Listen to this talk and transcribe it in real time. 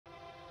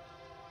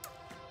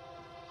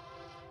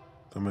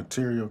The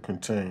material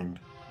contained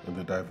in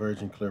the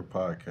Diverging Clear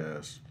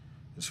podcast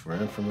is for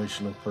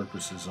informational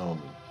purposes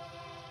only.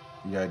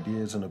 The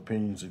ideas and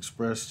opinions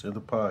expressed in the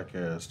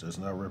podcast does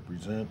not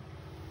represent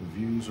the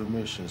views or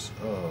missions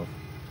of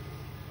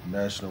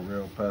National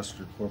Rail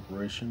Passenger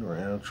Corporation or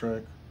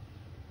Amtrak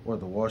or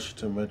the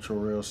Washington Metro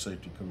Rail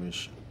Safety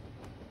Commission.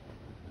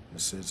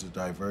 This is a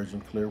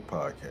Diverging Clear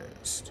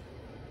podcast.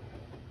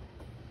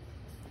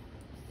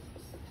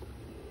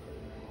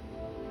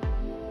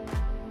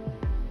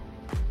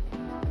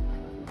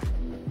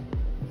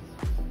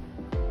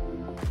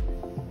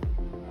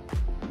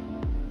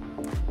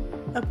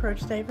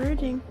 Approach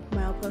diverging,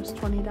 milepost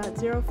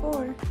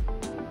 20.04.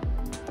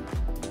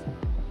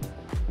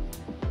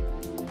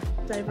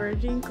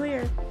 Diverging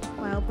clear,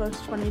 milepost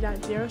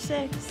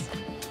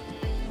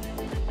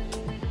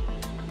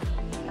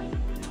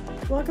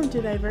 20.06. Welcome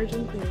to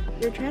Diverging Clear,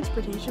 your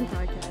transportation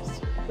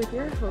podcast, with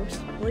your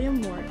hosts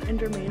William Moore and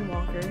Jermaine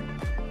Walker.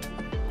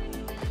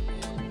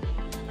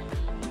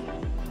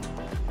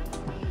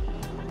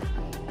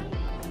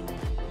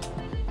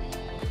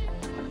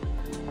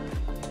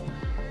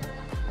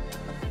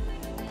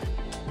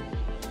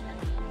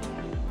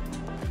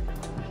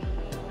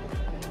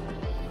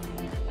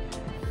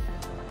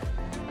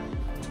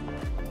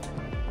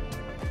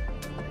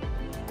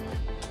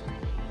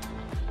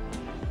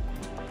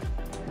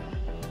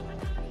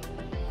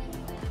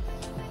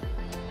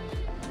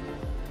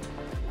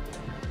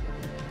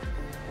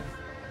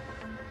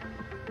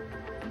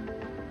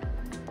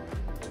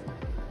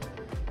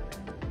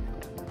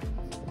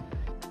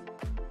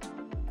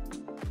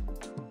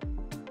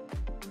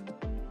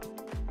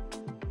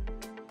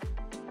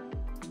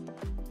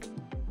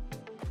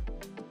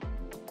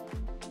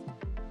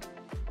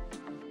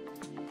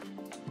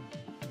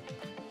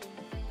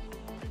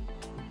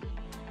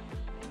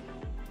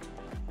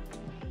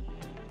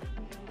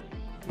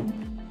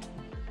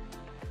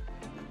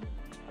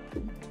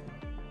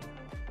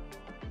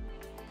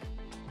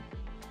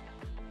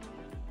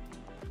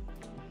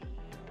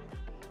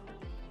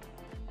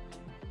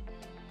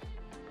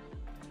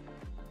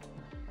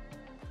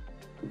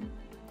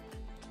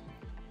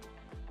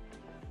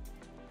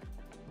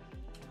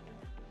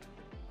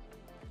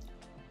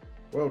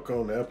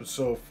 Welcome to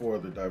episode 4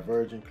 of the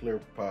Diverging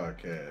Clear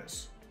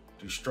podcast.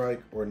 To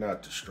strike or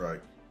not to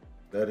strike?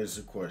 That is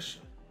the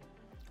question.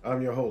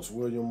 I'm your host,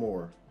 William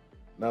Moore,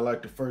 and I'd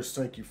like to first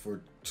thank you for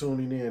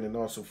tuning in, and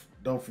also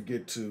don't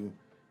forget to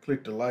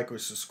click the like or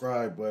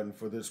subscribe button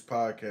for this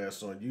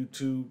podcast on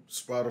YouTube,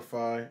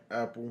 Spotify,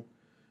 Apple,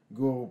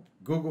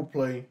 Google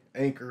Play,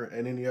 Anchor,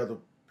 and any other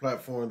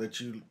platform that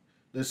you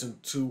listen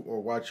to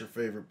or watch your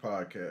favorite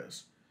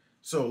podcast.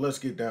 So let's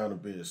get down to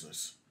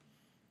business.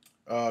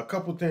 A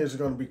couple things we're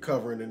going to be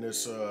covering in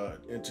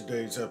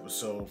today's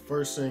episode.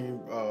 First thing,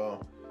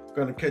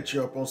 going to catch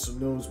you up on some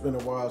news. Been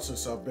a while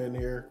since I've been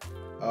here.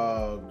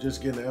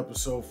 Just getting to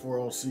episode 4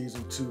 on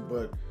season 2,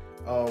 but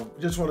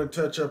just want to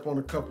touch up on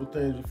a couple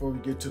things before we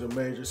get to the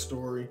major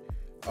story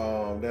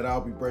that I'll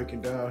be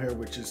breaking down here,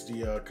 which is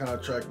the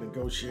contract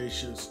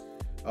negotiations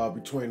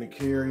between the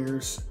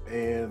carriers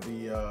and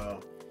the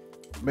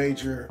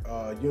major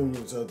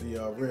unions of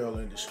the rail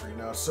industry.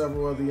 Now,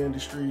 several of the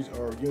industries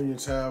or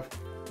unions have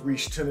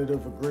reached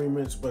tentative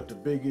agreements, but the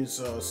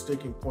biggest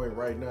sticking point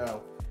right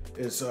now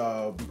is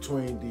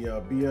between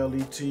the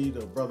BLET,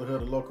 the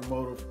Brotherhood of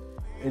Locomotive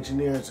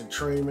Engineers and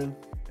Trainmen,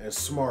 and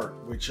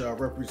SMART, which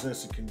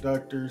represents the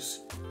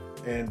conductors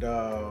and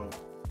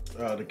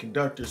the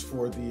conductors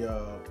for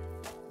the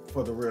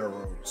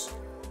railroads.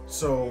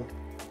 So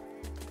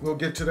we'll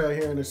get to that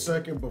here in a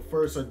second, but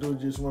first I do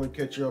just want to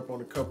catch you up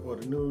on a couple of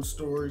the news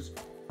stories,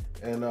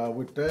 and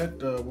with that,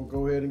 we'll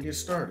go ahead and get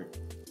started.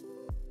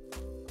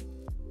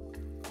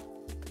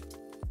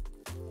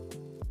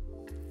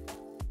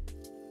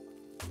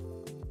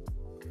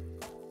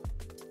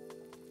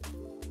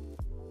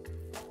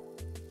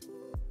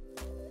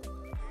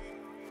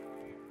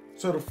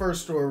 So the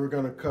first story we're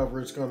going to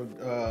cover is going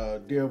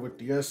to deal with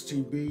the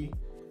STB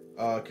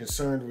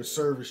concerned with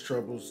service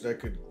troubles that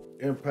could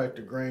impact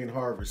the grain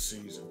harvest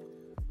season.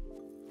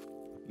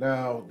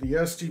 Now, the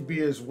STB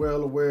is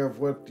well aware of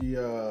what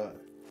the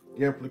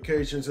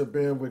implications have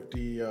been with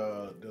the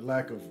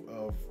lack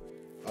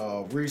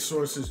of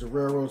resources the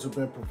railroads have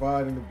been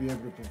providing to be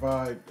able to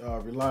provide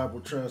reliable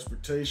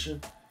transportation.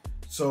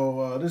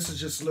 So this is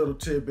just a little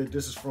tidbit.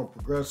 This is from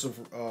Progressive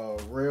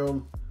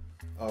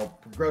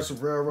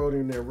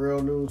Railroading, their Rail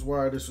News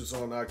Wire. This was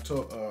on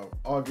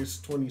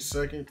August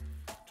 22nd,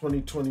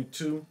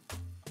 2022.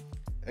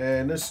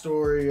 And this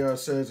story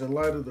says, in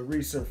light of the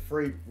recent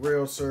freight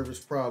rail service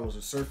problems,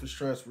 the Surface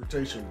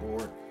Transportation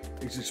Board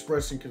is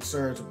expressing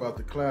concerns about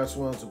the Class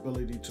 1's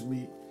ability to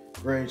meet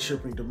grain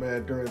shipping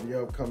demand during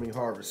the upcoming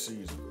harvest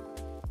season.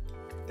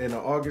 In an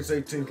August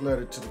 18th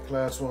letter to the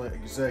Class 1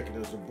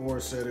 executives, the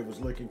board said it was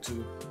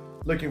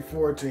looking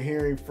forward to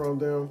hearing from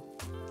them.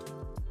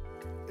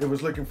 It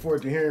was looking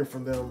forward to hearing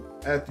from them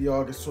at the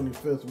August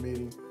 25th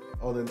meeting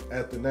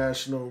at the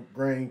National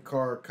Grain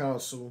Car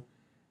Council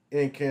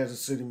in Kansas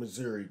City,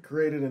 Missouri.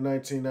 Created in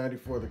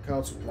 1994, the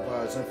council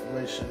provides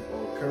information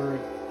on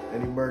current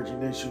and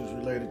emerging issues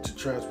related to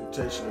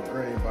transportation of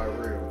grain by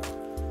rail,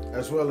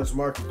 as well as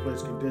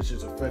marketplace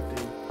conditions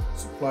affecting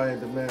supply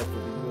and demand for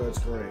the U.S.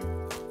 grain.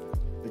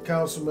 The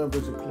council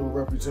members include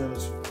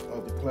representatives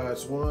of the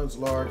Class 1s,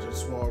 large and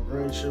small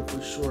grain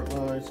shippers, short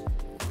lines,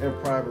 and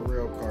private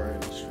rail car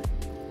industry.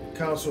 The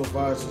council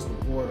advises the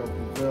board on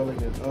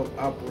prevailing and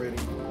operating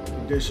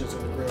conditions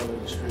in the rail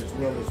industry, as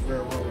well as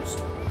railroads'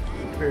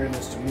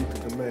 preparedness to meet the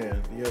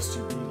demand, the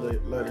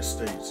STB letter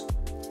states.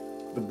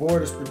 The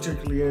board is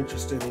particularly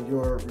interested in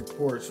your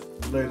reports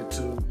related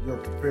to your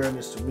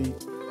preparedness to meet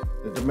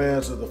the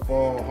demands of the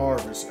fall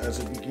harvest as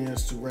it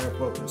begins to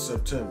ramp up in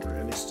September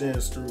and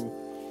extends through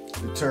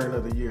the turn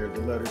of the year,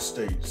 the letter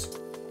states.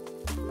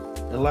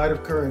 In light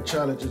of current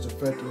challenges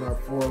affecting our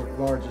four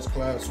largest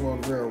Class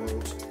 1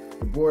 railroads,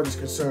 the board is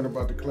concerned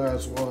about the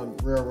Class 1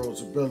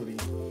 railroads' ability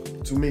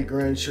to meet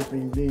grain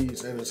shipping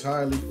needs and is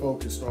highly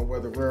focused on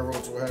whether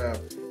railroads will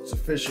have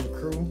sufficient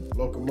crew,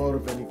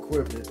 locomotive, and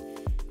equipment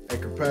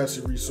and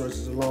capacity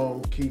resources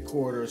along key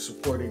corridors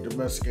supporting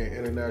domestic and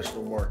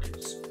international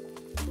markets.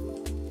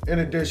 In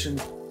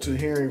addition to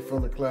hearing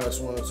from the Class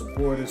 1s, the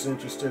board is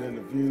interested in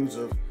the views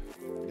of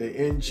the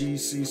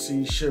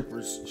NGCC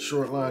shippers,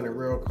 short line and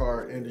rail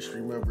car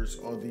industry members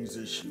on these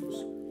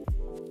issues.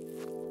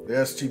 The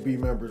STB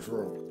members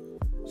wrote.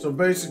 So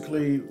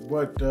basically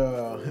what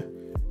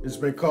has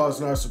been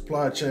causing our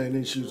supply chain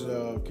issues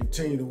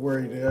continue to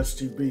worry the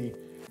STB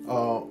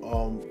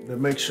to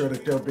make sure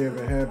that they'll be able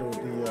to handle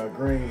the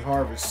grain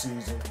harvest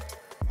season,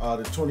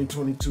 the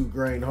 2022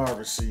 grain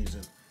harvest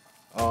season.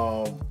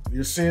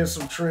 You're seeing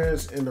some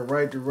trends in the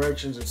right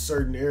directions in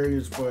certain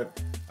areas,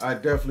 but I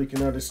definitely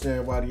can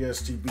understand why the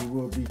STB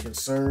will be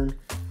concerned.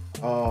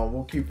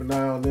 We'll keep an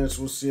eye on this.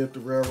 We'll see if the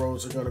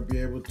railroads are going to be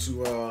able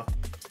to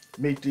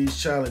meet these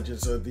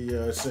challenges of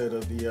the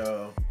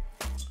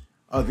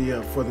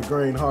for the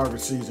grain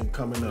harvest season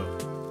coming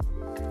up.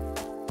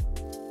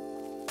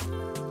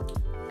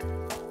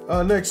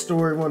 Next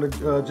story I want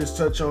to just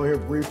touch on here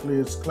briefly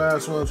is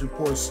Class 1s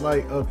report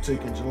slight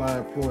uptick in July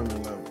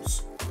employment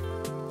levels.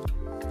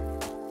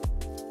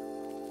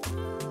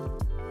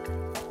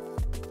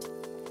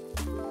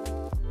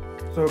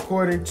 So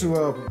according to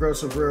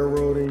Progressive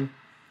Railroading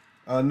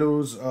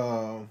news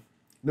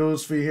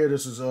feed here,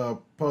 this is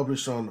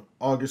published on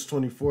August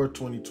 24,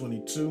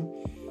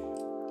 2022.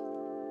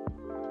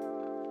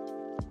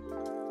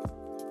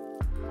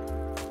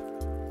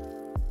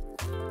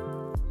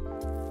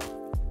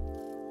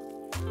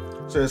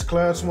 It says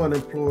Class 1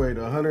 employed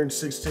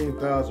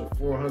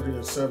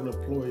 116,407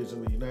 employees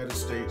in the United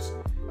States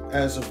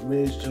as of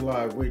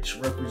mid-July, which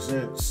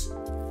represents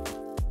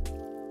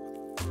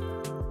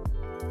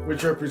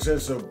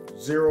a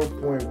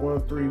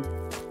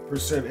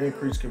 0.13%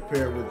 increase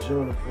compared with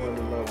June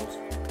employment levels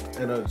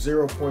and a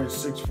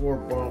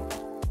 0.64 bump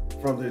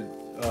from the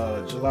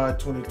July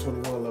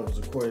 2021 levels,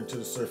 according to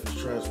the Surface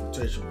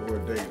Transportation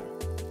Board data.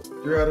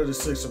 3 out of the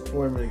 6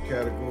 employment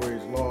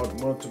categories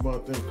logged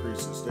month-to-month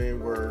increases. They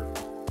were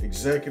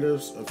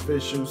executives,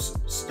 officials,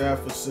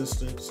 staff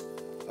assistants,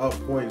 up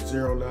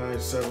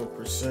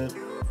 0.097%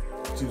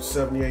 to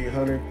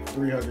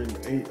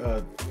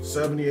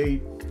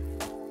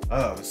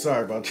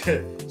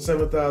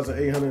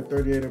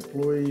 7,838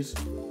 employees.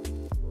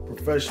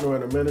 Professional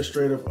and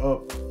administrative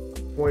up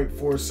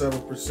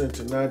 0.47%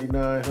 to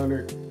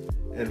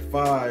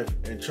 9,905,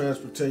 and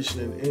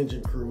transportation and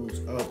engine crews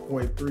up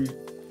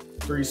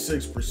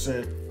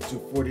 0.36% to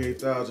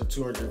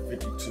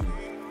 48,252.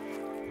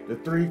 The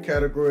 3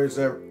 categories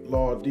that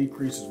logged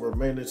decreases were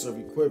maintenance of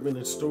equipment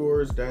in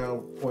stores,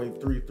 down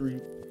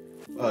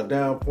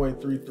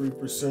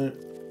 0.33%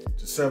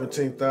 to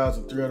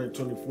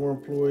 17,324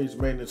 employees.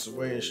 Maintenance of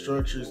way and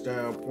structures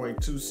down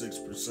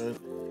 0.26%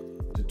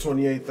 to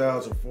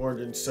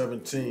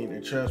 28,417,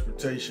 and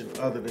transportation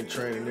other than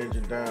train and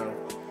engine down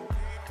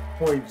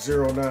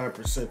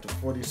 0.09% to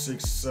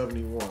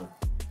 4,671.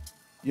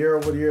 Year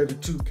over year, the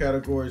 2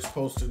 categories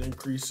posted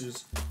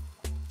increases.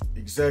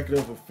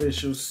 Executive,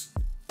 officials,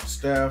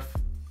 staff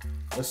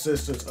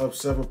assistants up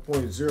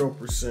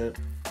 7.0%,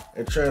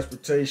 and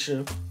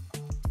transportation,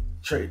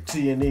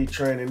 T&E,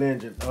 train and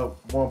engine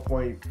up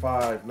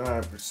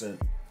 1.59%.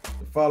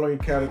 The following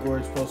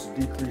categories posted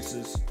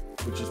decreases,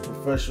 which is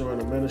professional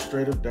and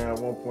administrative down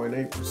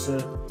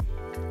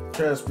 1.8%,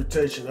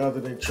 transportation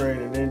other than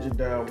train and engine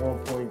down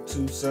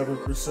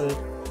 1.27%,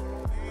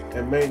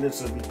 and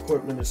maintenance of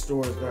equipment in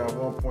stores down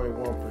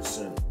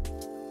 1.1%.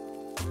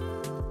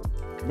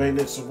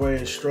 Maintenance of way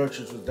and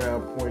structures was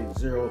down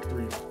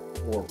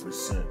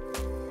 0.034%.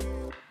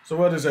 So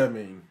what does that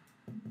mean?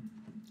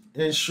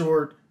 In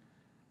short,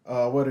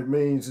 what it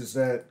means is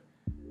that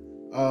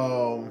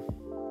the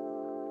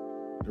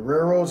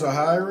railroads are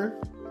hiring,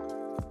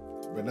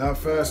 but not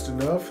fast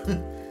enough.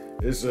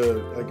 It's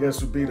I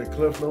guess would be the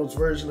Cliff Notes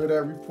version of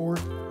that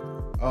report.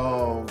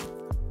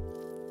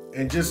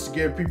 And just to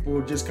give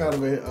people just kind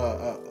of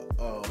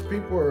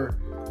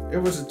it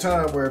was a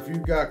time where if you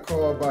got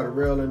called by the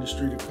rail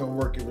industry to come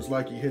work, it was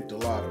like you hit the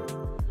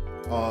lotto.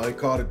 They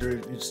called it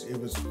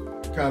was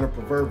kind of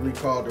proverbially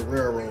called the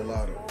railroad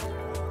lotto.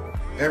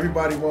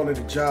 everybody wanted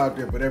a job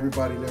there, but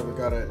everybody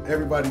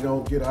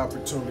don't get an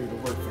opportunity to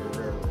work for the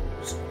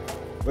railroads.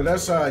 But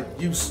that's how it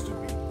used to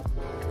be.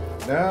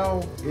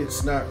 Now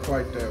it's not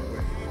quite that way.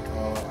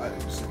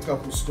 There's a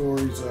couple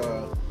stories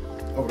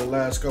over the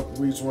last couple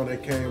weeks when they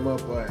came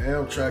up.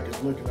 Amtrak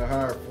is looking to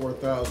hire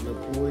 4,000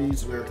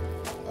 employees, where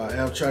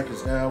Amtrak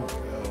is now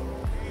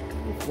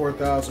with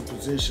 4,000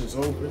 positions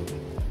open,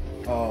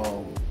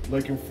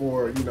 looking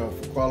for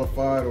for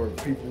qualified or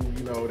people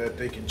that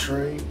they can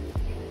train.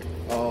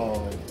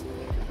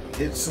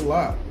 It's a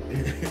lot.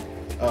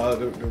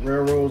 The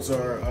railroads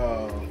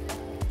are,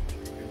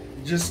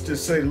 just to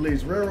say the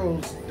least,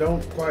 railroads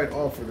don't quite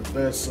offer the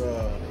best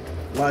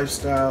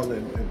lifestyle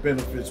and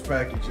benefits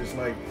packages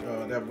like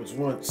that was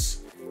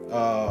once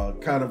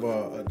kind of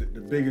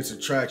the biggest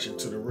attraction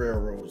to the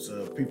railroads.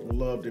 People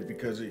loved it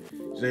because it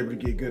was able to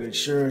get good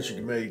insurance, you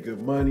can make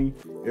good money,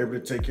 able to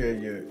take care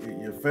of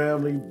your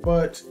family,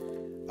 but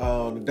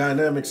the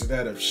dynamics of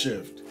that have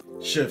shifted.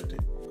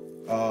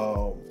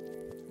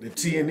 The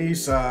T&E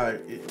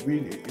side,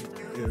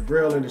 the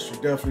rail industry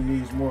definitely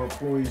needs more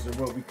employees than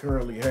what we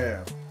currently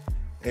have.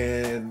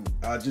 And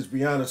I'll just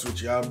be honest with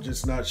you, I'm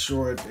just not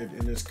sure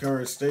in this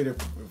current state if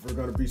we're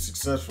going to be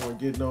successful in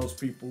getting those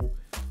people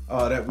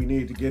that we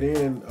need to get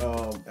in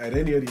at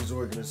any of these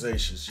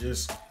organizations.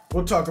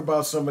 We'll talk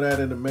about some of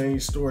that in the main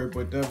story,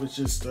 but that was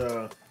just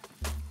a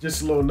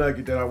little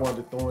nugget that I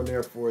wanted to throw in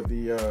there for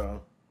the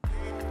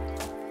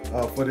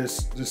for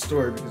this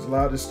story, because a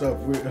lot of this stuff,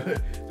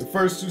 the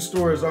first two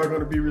stories are going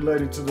to be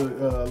related to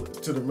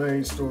the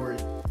main story: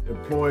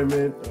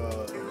 employment,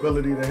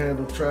 ability to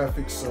handle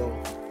traffic. So,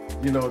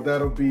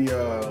 that'll be,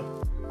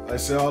 I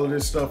say, all of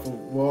this stuff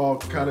will all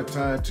kind of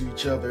tie into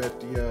each other at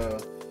the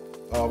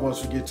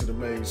once we get to the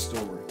main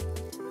story.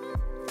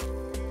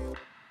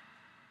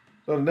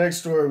 So the next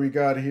story we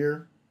got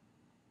here.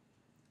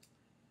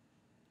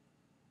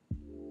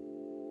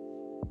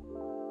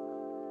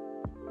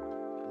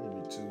 Give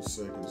me 2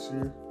 seconds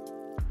here.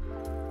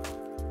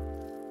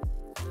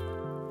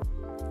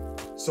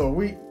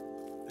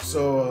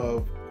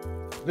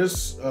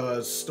 This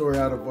story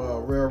out of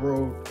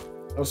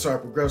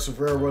Progressive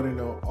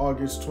Railroading on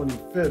August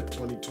 25th,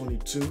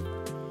 2022.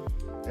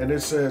 And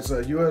it says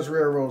U.S.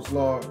 railroads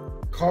log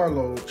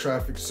carload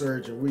traffic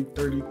surge in week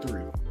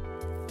 33.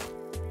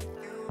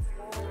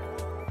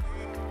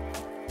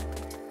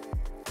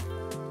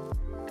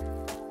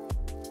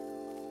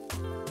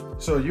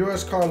 So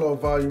U.S. carload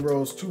volume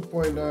rose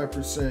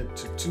 2.9%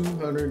 to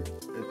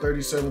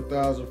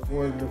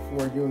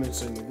 237,404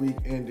 units in the week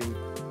ending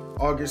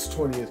August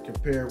 20th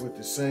compared with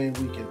the same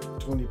week in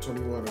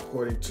 2021,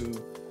 according to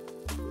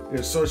the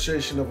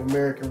Association of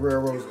American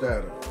Railroads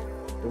data.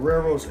 The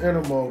railroad's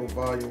intermodal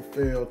volume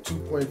fell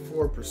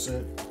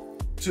 2.4%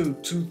 to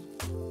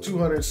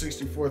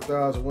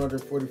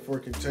 264,144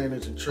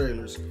 containers and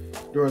trailers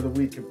during the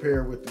week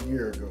compared with a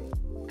year ago.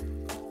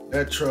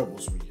 That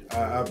troubles me.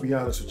 I'll be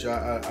honest with you.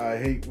 I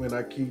hate when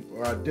I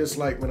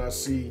dislike when I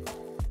see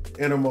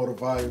intermodal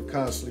volume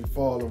constantly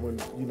falling when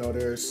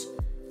there's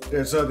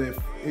other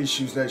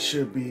issues that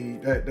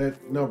that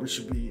number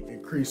should be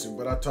increasing.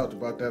 But I talked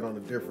about that on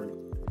a different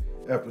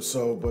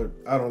episode, but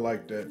I don't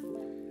like that.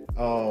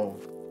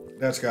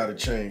 That's got to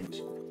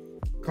change.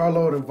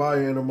 Carload and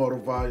volume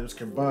intermodal volumes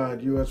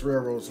combined, U.S.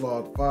 railroads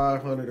logged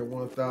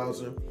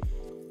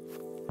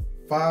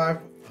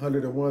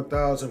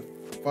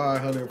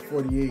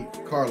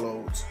 501,548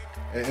 carloads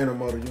and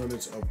intermodal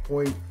units of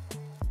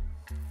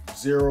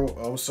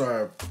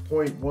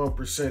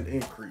 0.1%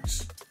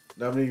 increase.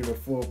 Not even a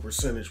full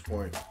percentage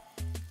point.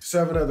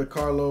 7 other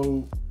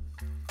carload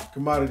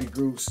commodity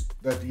groups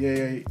that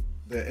the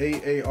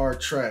AAR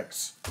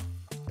tracks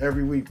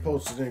every week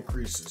posted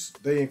increases.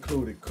 They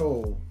included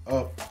coal,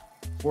 up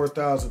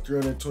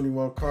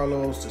 4,321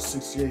 carloads to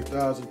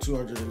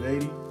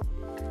 68,280.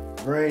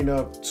 Grain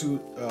up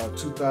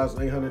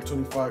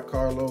 2,825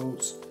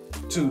 carloads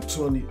to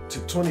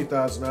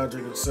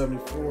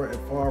 20,974, and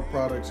farm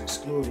products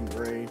excluding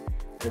grain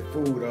and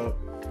food up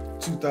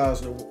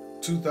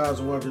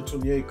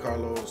 2,128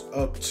 carloads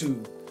up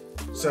to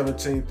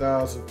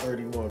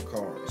 17,031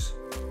 cars.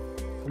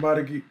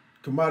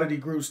 Commodity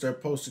groups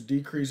that posted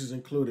decreases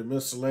included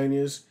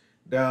miscellaneous,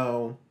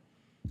 down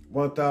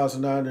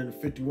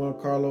 1,951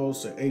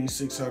 carloads to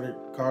 8,600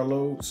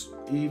 carloads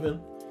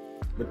even.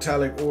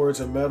 Metallic ores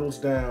and metals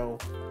down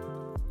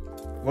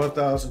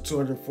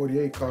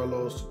 1,248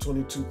 carloads to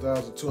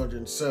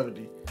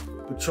 22,270.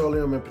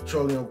 Petroleum and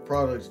petroleum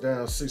products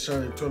down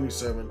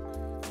 627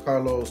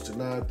 carloads to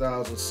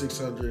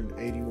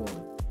 9,681.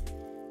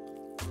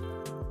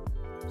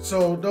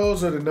 So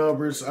those are the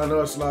numbers. I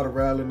know it's a lot of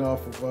rattling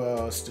off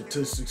of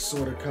statistics,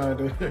 sort of,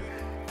 kind of,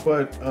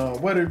 but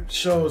what it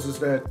shows is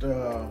that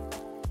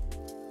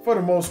for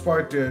the most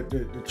part,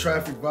 the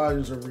traffic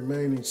volumes are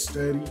remaining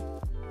steady.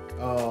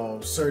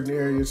 Certain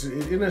areas,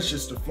 and that's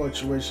just the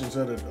fluctuations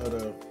of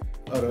the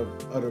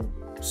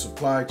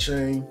supply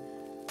chain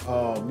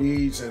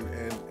needs and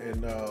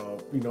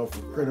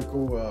for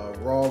critical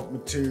raw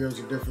materials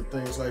and different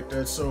things like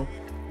that. So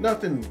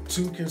nothing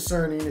too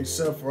concerning,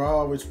 except for I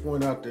always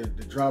point out the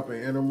drop in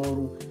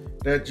intermodal.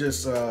 That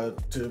just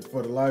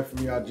for the life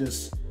of me,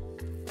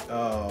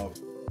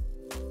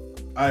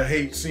 I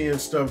hate seeing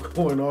stuff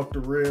going off the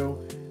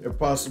rail and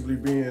possibly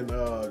being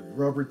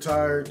rubber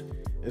tired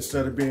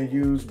instead of being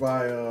moved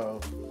by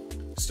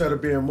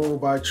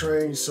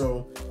trains.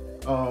 So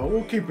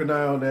we'll keep an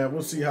eye on that.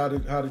 We'll see how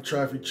the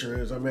traffic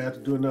trends. I may have to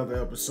do another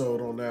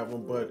episode on that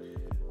one, but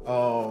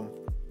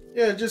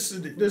yeah,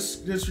 just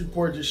this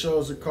report just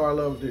shows the car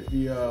level that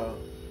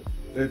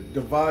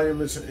the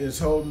volume is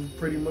holding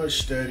pretty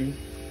much steady.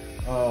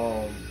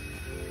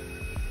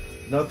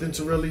 Nothing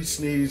to really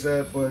sneeze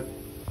at, but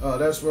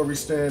that's where we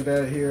stand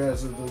at here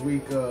as of the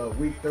week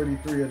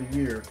 33 of the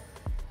year.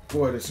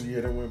 Boy, this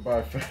year that went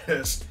by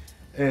fast,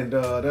 and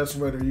that's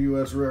where the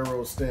U.S.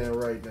 railroads stand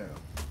right now.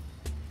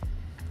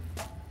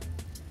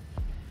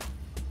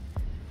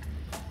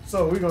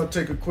 So we're gonna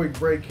take a quick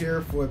break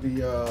here for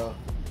the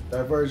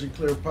Divergent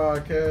Clear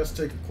podcast.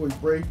 Take a quick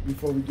break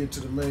before we get to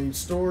the main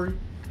story,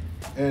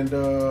 and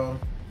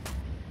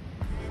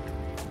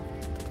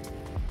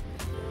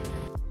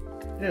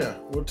yeah,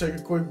 we'll take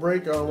a quick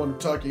break. I don't want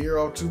to talk your ear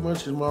off too much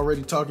because I'm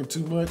already talking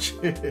too much.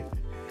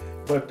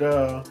 But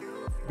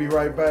be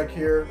right back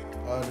here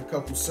in a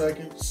couple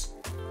seconds,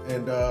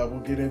 and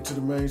we'll get into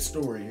the main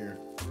story here.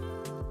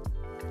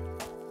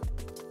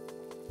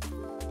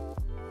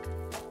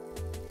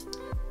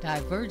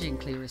 Divergent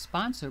Clear is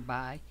sponsored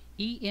by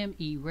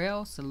EME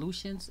Rail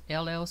Solutions,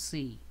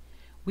 LLC.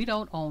 We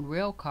don't own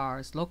rail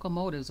cars,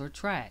 locomotives, or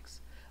tracks.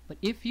 But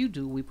if you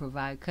do, we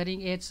provide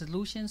cutting-edge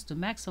solutions to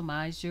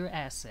maximize your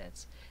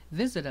assets.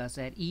 Visit us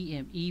at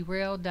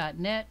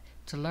emerail.net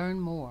to learn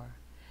more.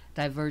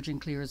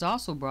 Divergent Clear is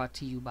also brought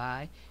to you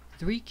by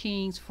Three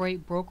Kings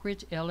Freight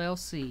Brokerage,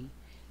 LLC.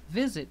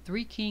 Visit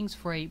Three Kings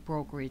Freight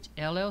Brokerage,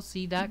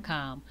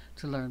 LLC.com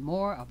to learn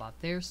more about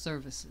their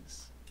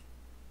services.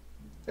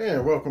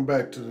 And welcome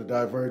back to the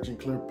Divergent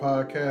Clear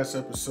podcast,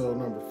 episode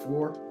number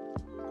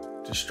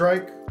 4. To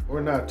strike or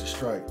not to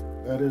strike?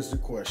 That is the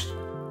question.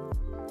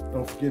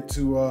 Don't forget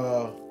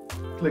to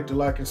click the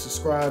like and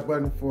subscribe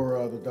button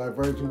for the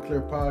Divergent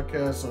Clear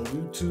podcast on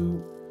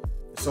YouTube.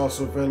 It's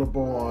also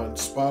available on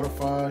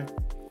Spotify,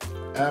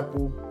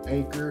 Apple,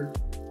 Anchor,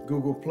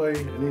 Google Play,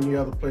 and any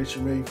other place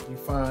you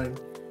find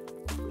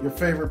your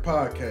favorite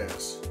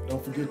podcasts.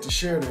 Don't forget to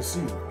share this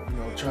either.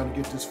 Trying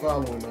to get this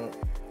following up.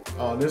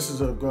 This is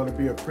going to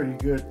be a pretty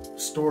good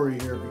story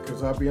here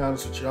because I'll be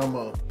honest with you,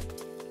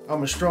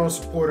 I'm a strong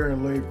supporter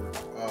in labor,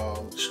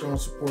 strong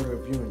supporter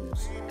of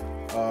unions.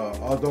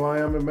 Although I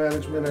am in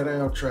management at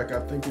Amtrak,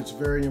 I think it's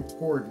very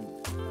important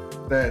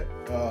that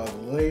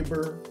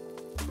labor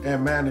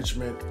and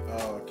management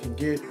can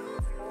get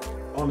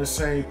on the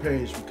same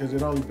page because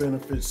it only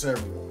benefits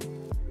everyone.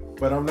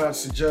 But I'm not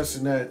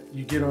suggesting that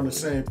you get on the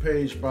same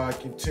page by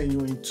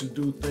continuing to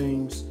do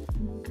things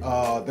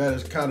that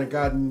has kind of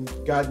gotten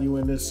you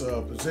in this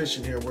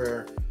position here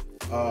where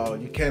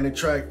you can't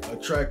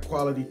attract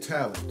quality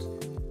talent.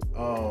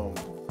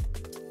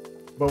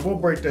 But we'll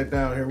break that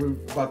down here. We're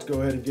about to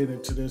go ahead and get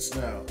into this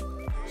now.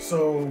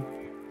 So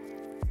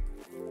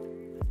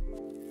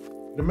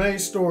the main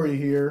story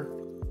here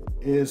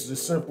is the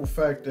simple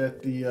fact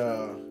that the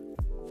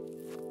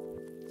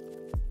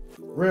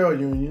rail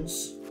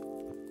unions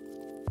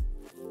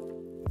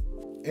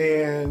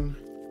and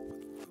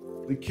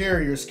the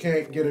carriers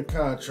can't get a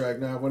contract.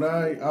 Now,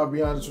 I'll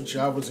be honest with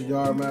you, I was a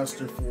yard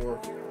master for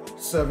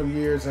 7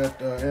 years at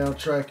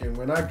Amtrak, and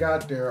when I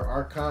got there,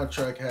 our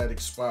contract had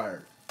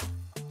expired.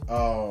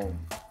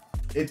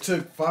 It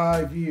took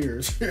 5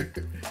 years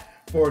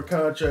for a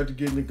contract to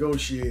get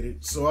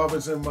negotiated. So I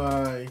was in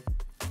my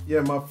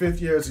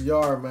 5th year as a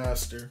yard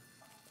master.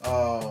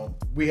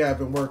 We have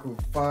been working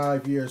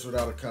 5 years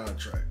without a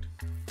contract.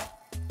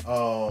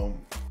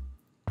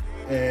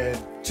 And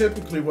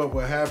typically what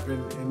will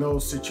happen in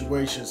those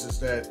situations is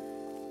that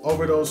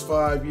over those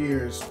 5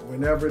 years,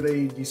 whenever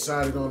they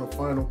decided on a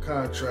final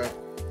contract,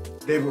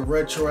 they would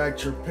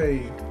retroact your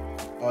pay.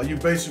 You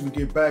basically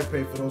get back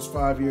pay for those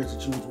 5 years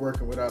that you was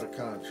working without a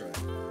contract.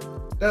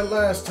 That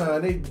last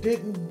time, they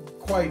didn't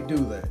quite do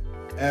that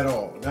at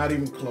all, not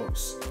even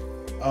close.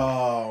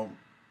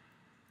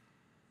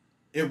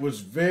 It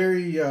was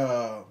very,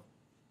 how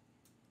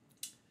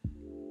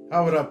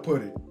would I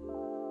put it?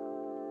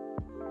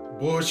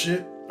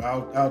 Bullshit,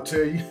 I'll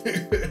tell you,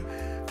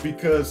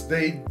 because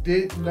they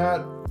did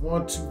not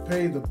want to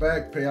pay the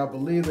back pay. I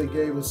believe they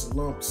gave us a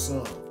lump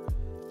sum,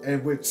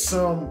 and with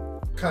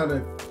some kind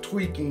of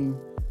tweaking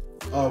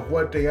of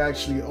what they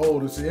actually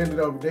owed us, they ended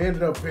up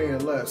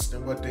paying less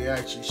than what they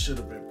actually should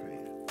have been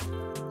paying,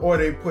 or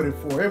they put it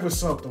for. It was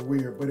something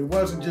weird, but it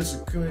wasn't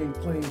just a clean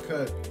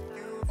cut.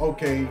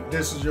 Okay,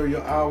 this is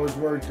your hours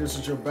worked. This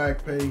is your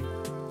back pay.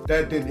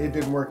 It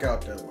didn't work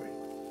out that way.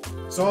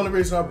 So the only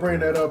reason I bring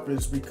that up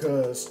is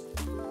because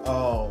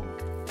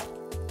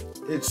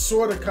it's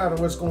sort of kind of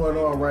what's going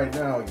on right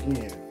now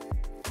again.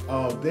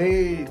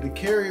 The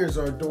carriers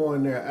are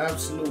doing their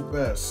absolute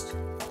best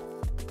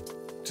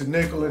to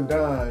nickel and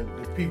dime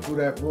the people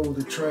that move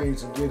the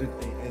trains and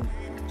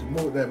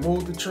move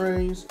the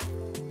trains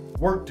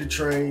work the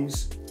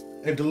trains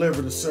and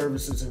deliver the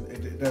services and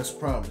that's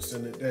promised,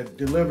 and that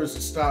delivers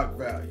the stock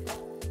value.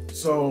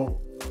 So,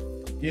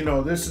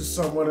 this is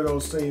one of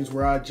those things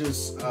where I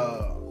just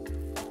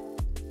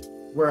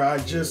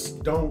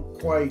don't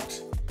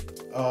quite.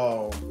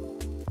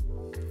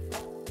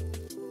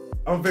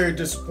 I'm very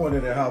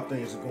disappointed at how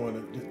things are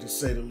going, to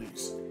say the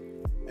least.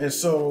 And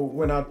so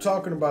when I'm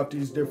talking about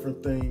these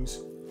different things,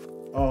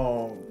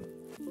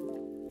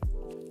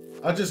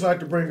 I just like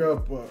to bring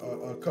up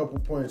a couple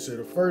points here.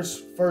 The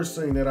first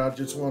thing that I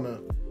just want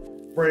to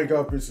bring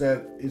up is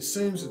that it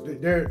seems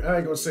there. I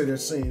ain't gonna say there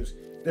seems.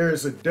 There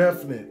is a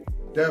definite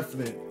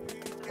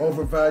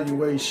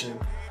overvaluation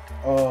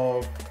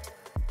of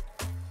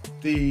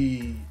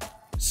the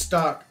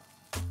stock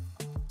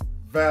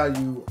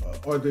value,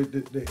 or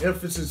the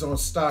emphasis on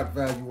stock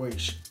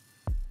valuation.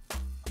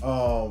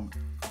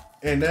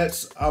 And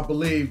I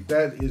believe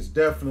that is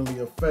definitely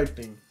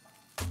affecting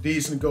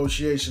these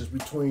negotiations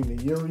between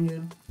the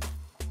union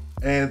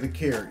and the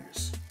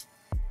carriers.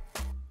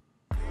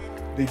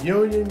 The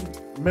union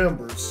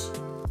members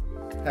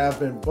have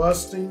been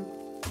busting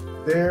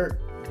their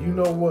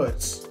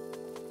you-know-whats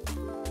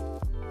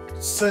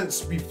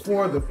since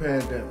before the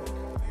pandemic.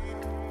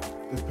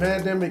 The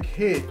pandemic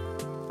hit,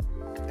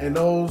 and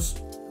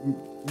those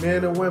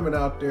men and women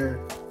out there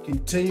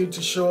continue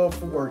to show up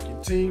for work,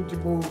 continue to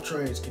move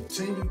trains,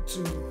 continue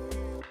to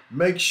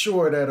make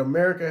sure that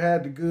America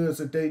had the goods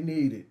that they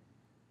needed.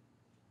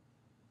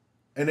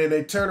 And then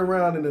they turn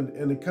around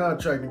in the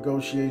contract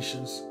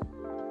negotiations,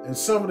 and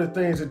some of the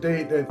things that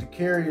the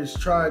carriers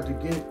tried to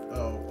get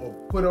or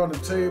put on the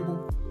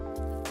table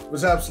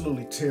was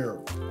absolutely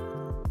terrible.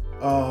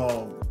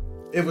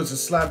 It was a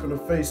slap in the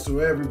face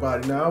to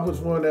everybody. Now, I was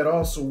one that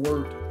also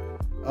worked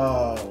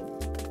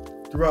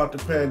throughout the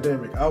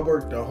pandemic. I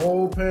worked the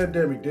whole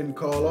pandemic, didn't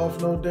call off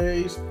no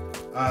days.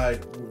 I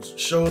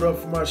showed up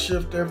for my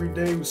shift every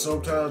day. We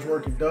sometimes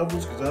working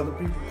doubles because other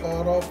people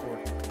called off or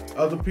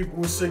other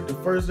people were sick. The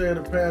first day of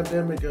the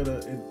pandemic in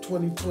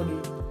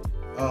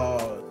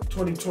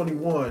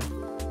 2021,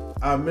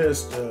 I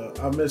missed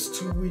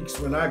 2 weeks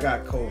when I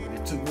got COVID.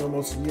 It took me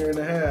almost a year and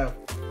a half,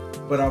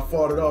 but I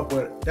fought it off.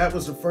 But that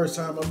was the first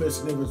time I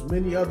missed, and there was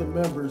many other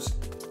members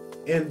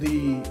in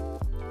the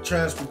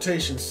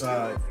transportation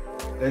side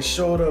that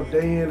showed up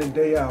day in and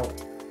day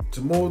out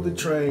to move the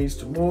trains,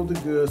 to move the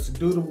goods, to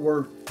do the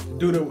work,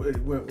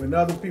 when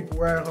other people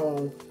were at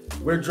home.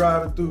 We're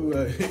driving through,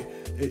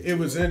 it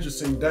was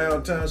interesting,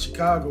 downtown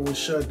Chicago was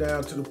shut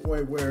down to the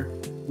point where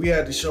we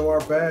had to show our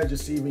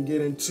badges to even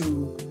get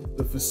into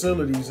the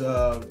facilities,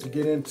 to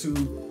get into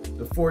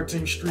the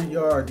 14th Street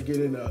Yard, to get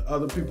in,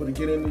 other people to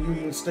get in the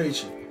Union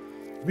Station.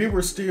 We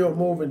were still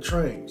moving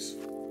trains.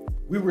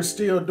 We were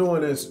still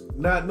doing this,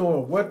 not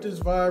knowing what this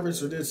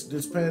virus or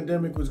this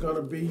pandemic was going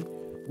to be.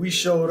 We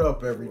showed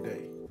up every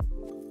day.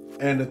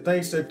 And the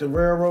things that the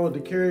railroad, the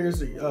carriers,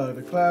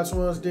 the class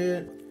ones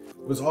did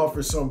was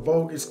offer some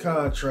bogus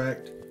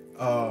contract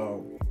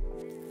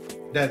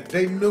that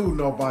they knew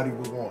nobody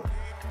would want.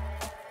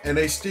 And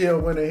they still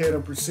went ahead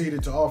and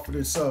proceeded to offer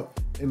this up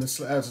as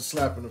a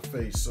slap in the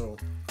face. So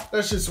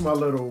that's just my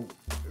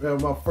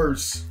my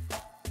first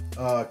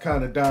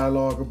kind of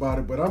dialogue about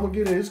it. But I'm going to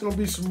get it. It's going to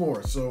be some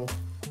more. So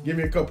give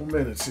me a couple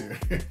minutes here.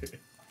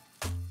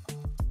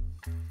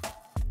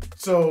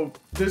 So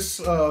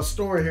this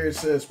story here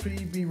says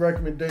PEB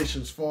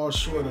recommendations fall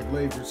short of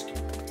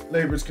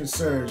labor's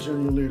concerns,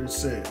 union leader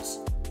says.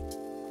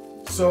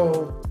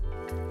 So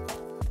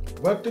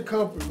what the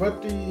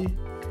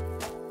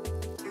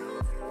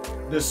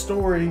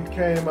story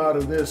came out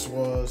of this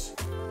was,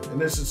 and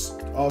this is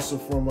also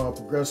from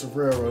Progressive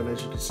Railroad, and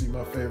as you can see,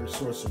 my favorite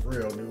source of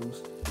rail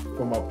news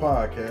for my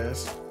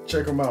podcast.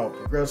 Check them out,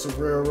 Progressive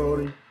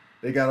Railroading.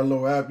 They got a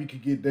little app. You can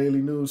get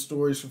daily news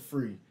stories for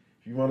free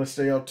if you want to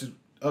stay up to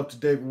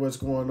date with what's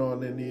going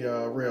on in the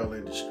rail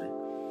industry.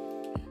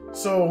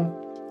 So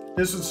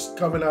this is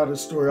coming out of the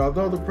story.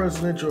 Although the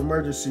Presidential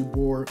Emergency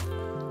Board's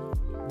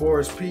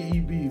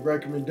PEB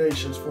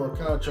recommendations for a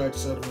contract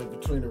settlement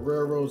between the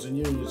railroads and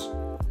unions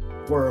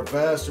were a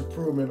vast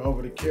improvement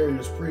over the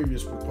carriers'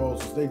 previous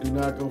proposals, they do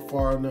not go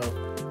far enough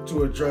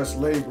to address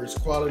labor's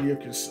quality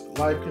of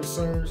life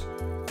concerns,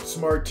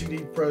 SMART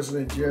TD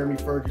President Jeremy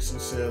Ferguson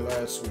said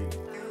last week.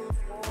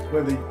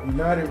 When the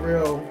United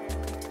Rail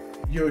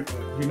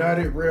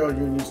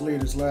Union's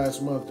leaders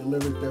last month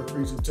delivered their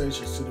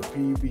presentations to the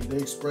PEB, they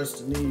expressed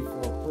the need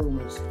for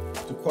improvements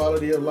to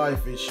quality of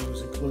life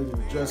issues, including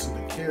addressing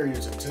the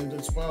carriers'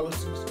 attendance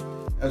policies,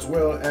 as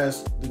well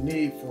as the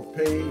need for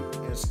paid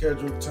and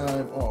scheduled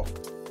time off,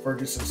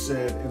 Ferguson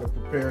said in a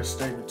prepared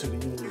statement to the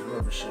union's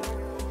membership.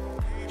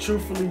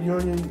 Truthfully,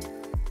 your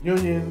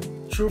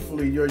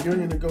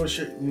union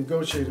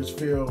negotiators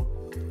feel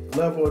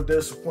level of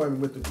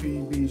disappointment with the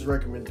PEB's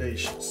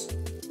recommendations,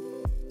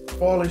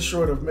 falling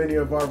short of many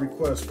of our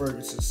requests,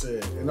 Ferguson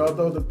said. And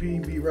although the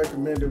PEB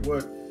recommended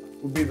what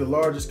would be the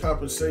largest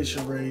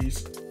compensation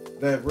raise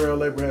that rail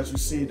labor has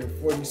received in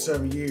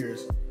 47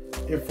 years,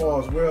 it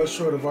falls well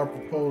short of our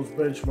proposed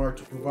benchmark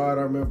to provide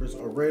our members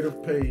a rate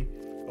of pay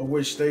of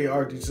which they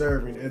are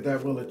deserving and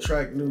that will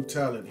attract new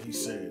talent, he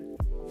said.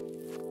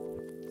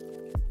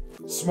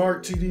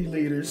 SMART TD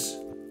leaders,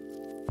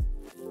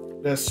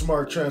 that's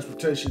Smart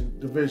Transportation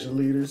Division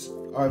leaders,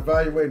 are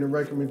evaluating the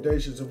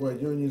recommendations of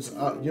what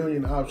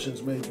union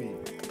options may be.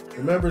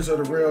 The members of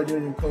the Rail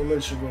Union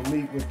Coalition will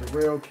meet with the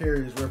rail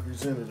carriers'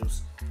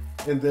 representatives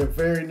in the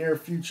very near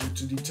future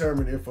to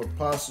determine if a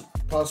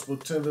possible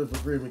tentative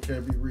agreement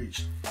can be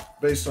reached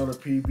based on the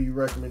PEB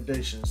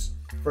recommendations,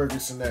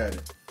 Ferguson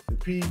added. The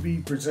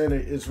PEB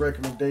presented its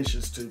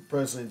recommendations to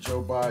President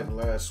Joe Biden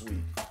last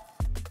week.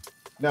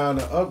 Now, in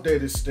an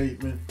updated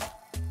statement,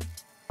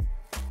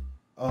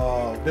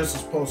 this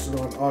was posted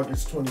on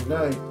August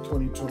 29,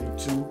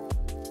 2022.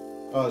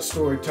 A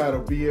story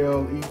titled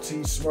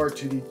BLET SMART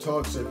TD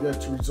Talks Have Yet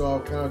to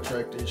Resolve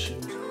Contract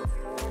Issues.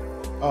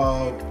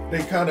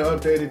 They kind of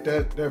updated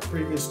that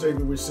previous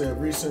statement, which said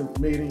recent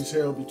meetings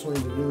held between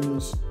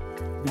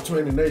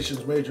the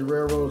nation's major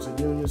railroads and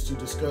unions to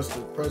discuss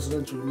the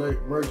Presidential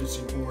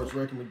Emergency Board's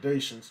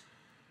recommendations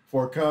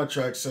for a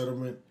contract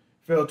settlement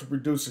failed to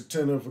produce a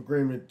tentative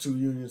agreement, two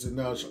unions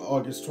announced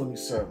August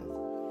 27th.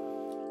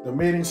 The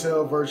meetings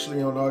held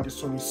virtually on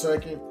August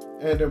 22nd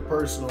and in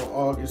person on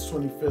August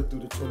 25th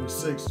through the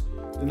 26th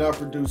did not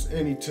produce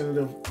any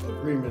tentative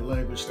agreement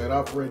language that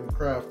operating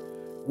craft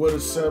would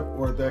accept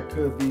or that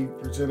could be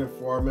presented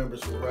for our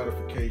members for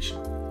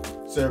ratification,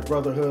 said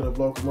Brotherhood of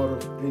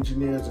Locomotive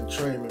Engineers and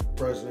Trainmen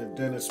President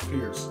Dennis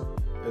Pierce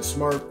and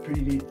SMART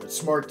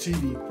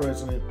TD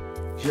President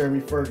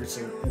Jeremy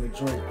Ferguson in a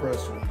joint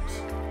press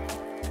release.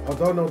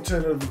 Although no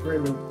tentative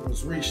agreement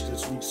was reached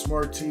this week,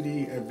 SMART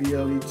TD and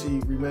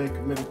BLET remain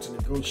committed to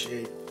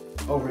negotiate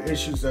over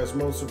issues that's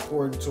most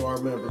important to our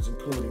members,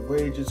 including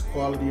wages,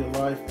 quality of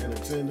life, and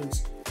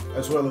attendance,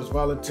 as well as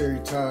voluntary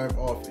time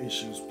off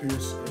issues,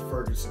 Pierce and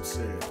Ferguson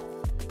said.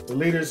 The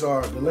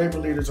labor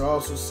leaders are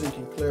also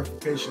seeking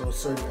clarification on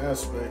certain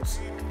aspects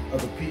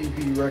of the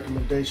PEB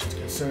recommendations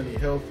concerning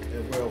health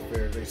and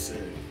welfare, they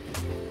said.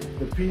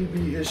 The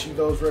PEB issued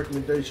those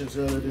recommendations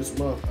earlier this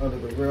month under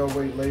the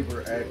Railway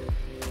Labor Act.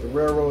 The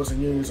railroads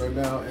and unions are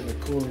now in the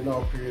cooling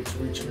off period to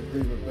reach an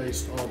agreement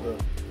based on the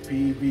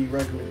PEB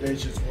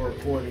recommendations or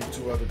according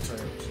to other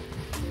terms.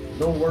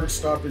 No work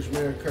stoppage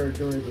may occur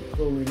during the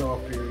cooling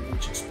off period,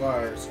 which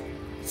expires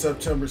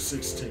September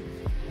 16th.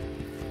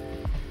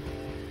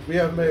 We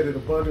have made it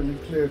abundantly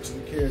clear to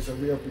the carriers that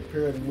we are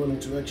prepared and willing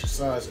to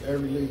exercise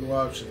every legal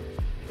option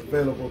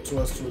available to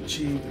us to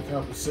achieve the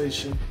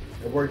compensation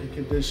and working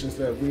conditions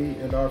that we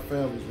and our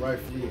families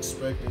rightfully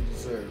expect and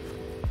deserve,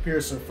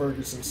 Pierce and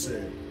Ferguson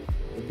said.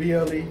 The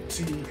BLET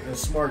and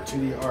SMART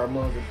TD are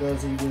among a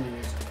dozen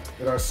unions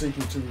that are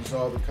seeking to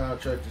resolve the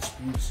contract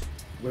disputes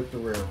with the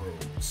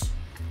railroads.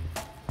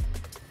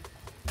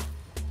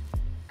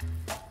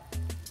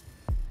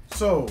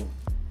 So,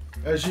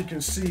 as you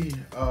can see,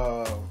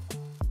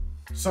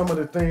 some of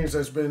the things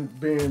that's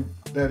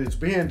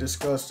being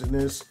discussed in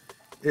this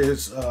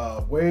is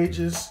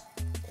wages,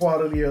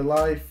 quality of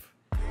life,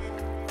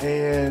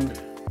 and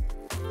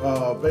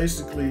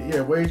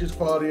wages,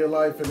 quality of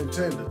life, and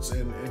attendance,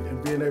 and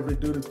being able to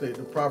do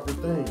the proper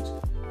things,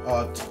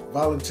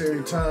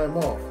 voluntary time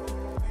off.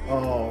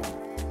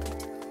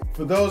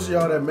 For those of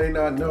y'all that may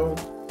not know,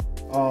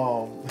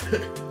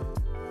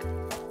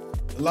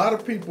 a lot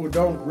of people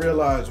don't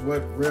realize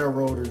what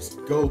railroaders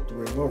go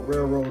through and what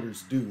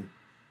railroaders do.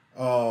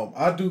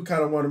 I do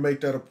kind of want to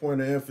make that a point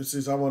of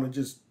emphasis. I want to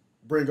just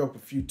bring up a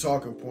few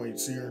talking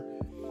points here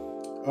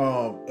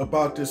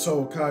about this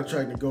whole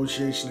contract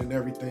negotiation and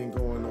everything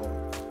going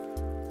on.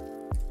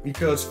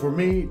 Because for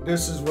me,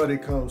 this is what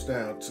it comes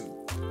down to.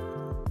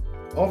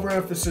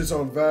 Overemphasis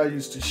on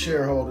values to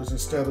shareholders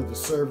instead of the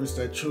service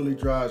that truly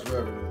drives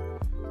revenue.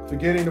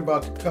 Forgetting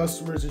about the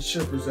customers and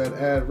shippers that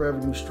add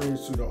revenue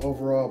streams to the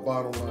overall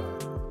bottom line.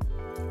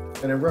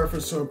 And in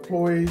reference to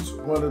employees,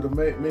 one of the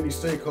many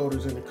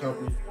stakeholders in the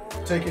company,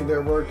 taking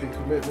their work and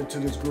commitment to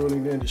this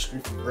grueling industry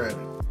for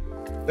granted.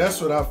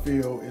 That's what I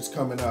feel is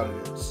coming out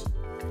of this.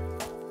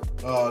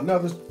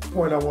 Another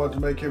point I wanted to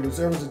make here was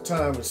there was a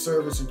time when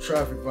service and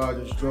traffic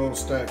volumes drove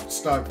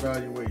stock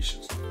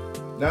valuations.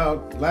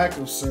 Now, lack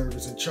of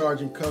service and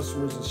charging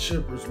customers and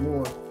shippers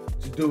more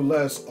to do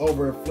less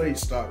overinflate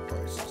stock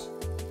prices.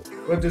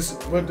 What does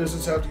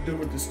this have to do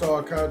with the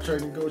stalled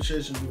contract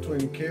negotiations between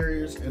the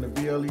carriers and the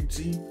BLET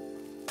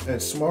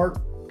and SMART?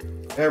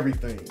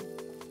 Everything.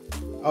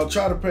 I'll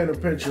try to paint a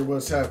picture of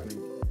what's happening.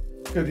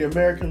 Could the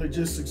American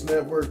logistics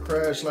network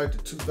crash like the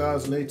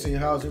 2018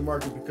 housing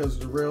market because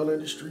of the rail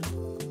industry?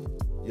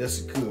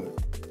 Yes, it could.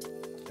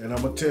 And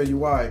I'm going to tell you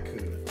why it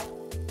could.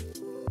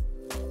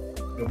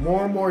 The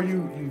more and more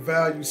you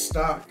value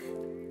stock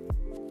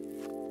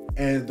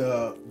and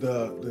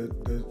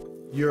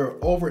your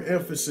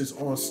overemphasis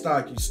on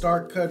stock, you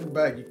start cutting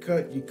back. You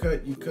cut.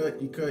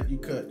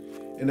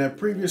 In that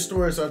previous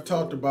stories I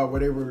talked about where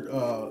they were,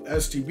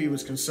 STB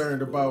was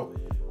concerned about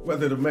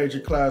whether the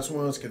major class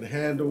ones can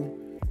handle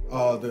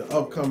the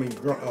upcoming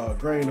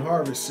grain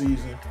harvest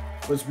season,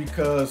 was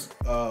because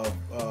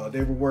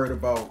they were worried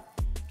about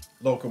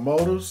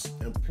locomotives,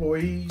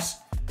 employees,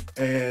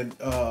 and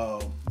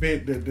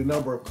the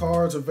number of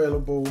cars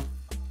available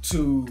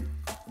to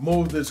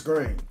move this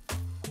grain.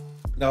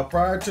 Now,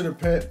 prior to the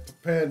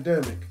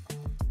pandemic,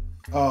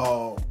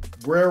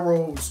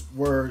 railroads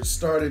were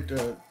started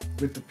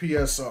with the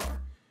PSR.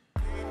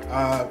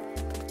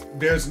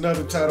 There's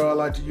another title I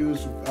like to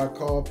use. I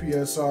call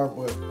PSR,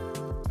 but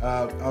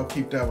I'll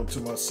keep that one to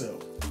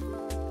myself.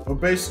 But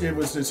basically, it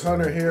was this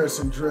Hunter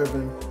Harrison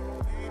driven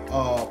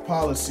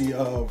policy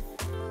of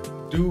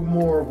do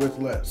more with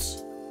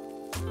less.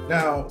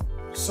 Now,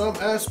 some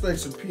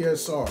aspects of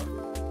PSR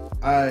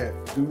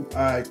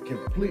I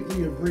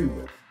completely agree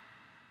with.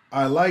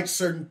 I like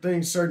certain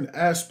things, certain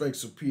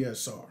aspects of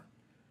PSR.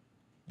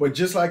 But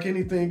just like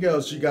anything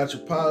else, you got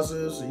your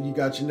positives and you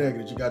got your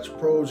negatives. You got your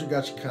pros, you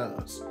got your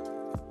cons.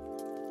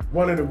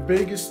 One of the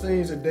biggest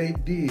things that they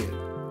did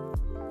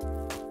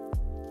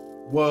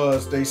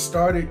was they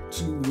started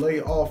to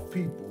lay off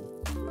people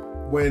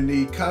when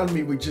the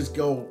economy would just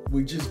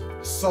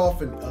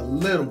soften a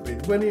little bit.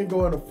 It wouldn't even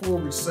go into full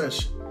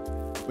recession.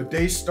 But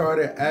they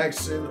started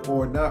axing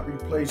or not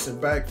replacing,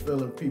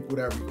 backfilling people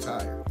that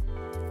retired.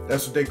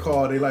 That's what they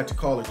like to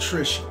call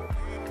attrition.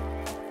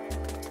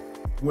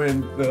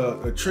 When the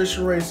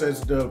attrition rates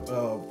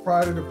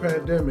prior to the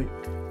pandemic,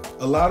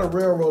 a lot of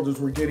railroaders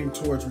were getting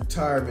towards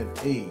retirement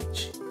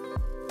age.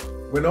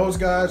 When those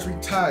guys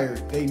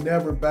retired, they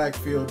never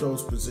backfilled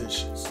those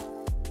positions.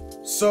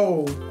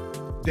 So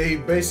they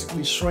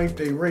basically shrank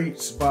their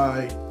rates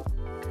by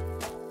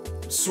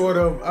sort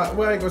of,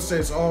 well, I ain't gonna say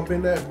it's all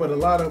been that, but a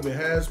lot of it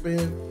has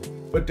been.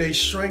 But they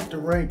shrank the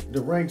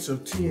ranks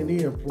of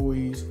T&E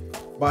employees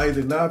by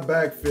either not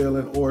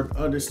backfilling or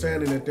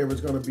understanding that there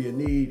was going to be a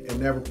need and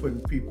never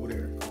putting people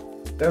there.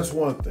 That's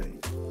one thing.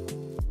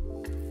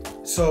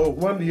 So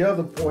one of the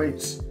other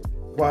points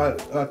why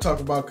I talk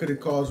about could it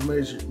cause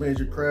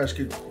major crash,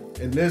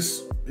 and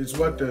this is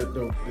what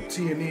the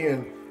T&E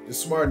and the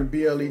SMART and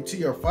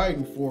BLET are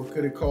fighting for,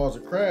 could it cause a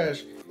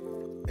crash?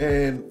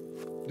 And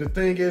the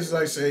thing is,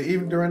 like I say,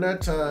 even during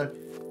that time,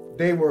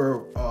 they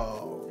were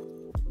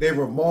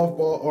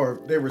mothball, or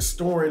they were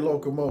storing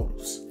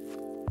locomotives,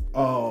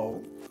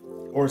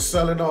 or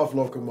selling off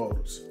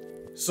locomotives.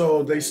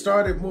 So they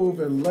started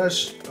moving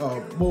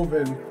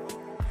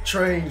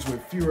trains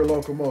with fewer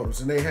locomotives,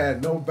 and they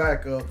had no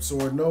backups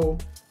or no.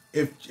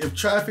 If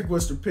traffic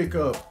was to pick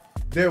up,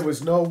 there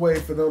was no way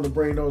for them to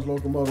bring those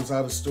locomotives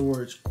out of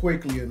storage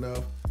quickly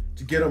enough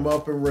to get them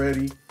up and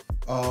ready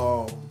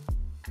to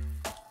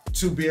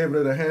be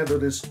able to handle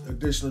this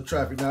additional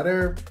traffic. Now,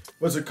 there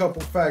was a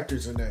couple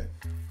factors in that.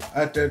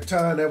 At that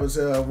time, that was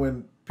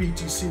when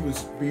PTC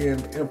was being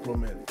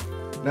implemented.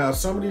 Now,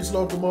 some of these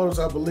locomotives,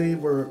 I believe,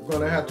 were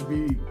going to have to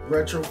be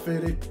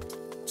retrofitted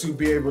to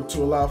be able to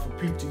allow for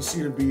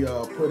PTC to be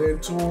put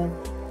into them.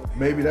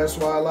 Maybe that's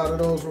why a lot of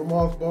those were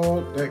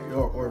mothballed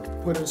or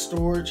put in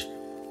storage.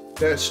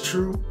 That's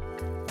true.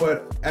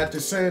 But at the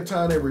same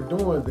time they were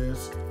doing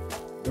this,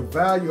 the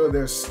value of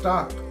their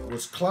stock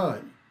was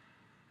climbing.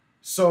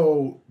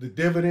 So the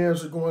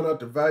dividends were going up,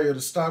 the value of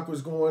the stock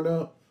was going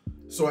up.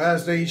 So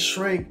as they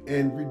shrank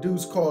and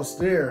reduced costs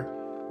there,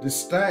 the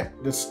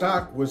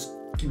stock was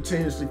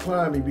continuously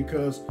climbing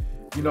because,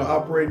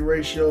 operating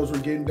ratios were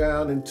getting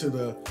down into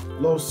the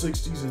low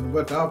 60s. And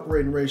what the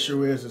operating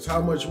ratio is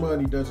how much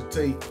money does it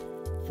take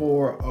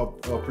for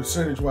a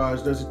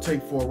percentage-wise, does it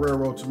take for a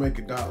railroad to make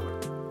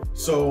 $1?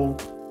 So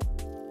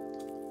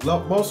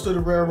most of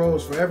the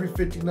railroads, for every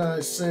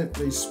 59 cents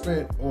they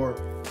spent, or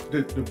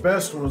the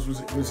best ones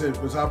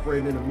was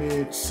operating in the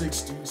mid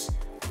 60s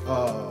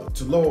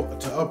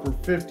to upper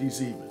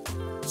 50s even.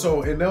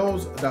 So in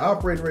those, the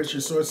operating ratio,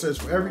 so it says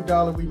for every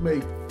 $1 we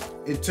make,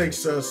 it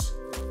takes us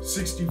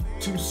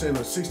 62 cents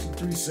or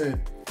 63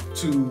 cents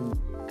to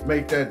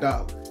make that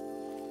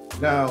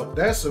 $1. Now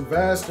that's a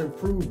vast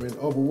improvement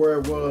over where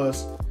it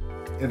was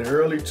in the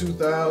early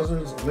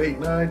 2000s, late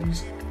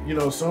 90s.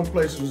 Some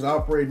places was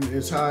operating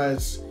as high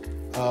as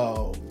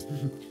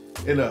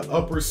in the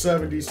upper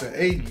 70s to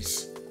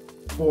 80s,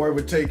 for it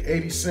would take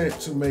 80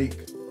 cents to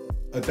make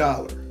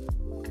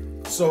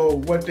 $1.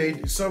 So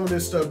some of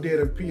this stuff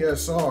did in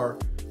PSR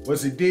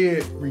was it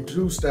did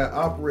reduce that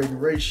operating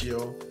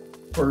ratio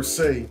per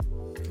se.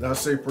 And I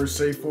say per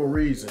se for a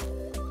reason,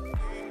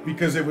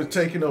 because it was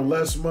taking them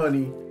less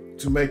money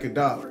to make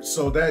 $1.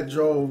 So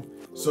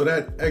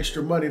that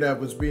extra money that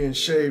was being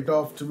shaved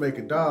off to make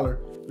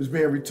 $1 was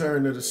being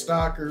returned to the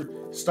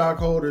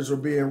stockholders, or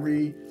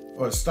being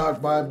or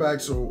stock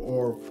buybacks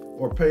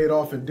or paid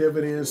off in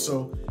dividends.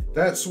 So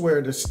that's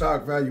where the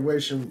stock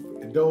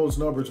valuation, those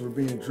numbers were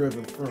being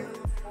driven from.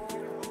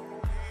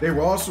 They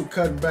were also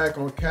cutting back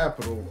on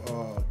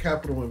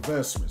capital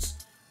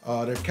investments,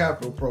 their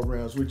capital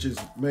programs, which is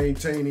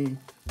maintaining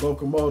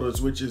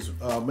locomotives, which is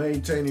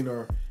maintaining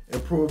or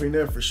improving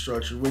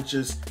infrastructure, which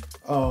is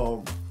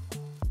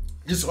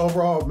just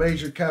overall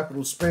major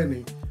capital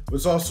spending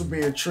was also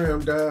being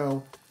trimmed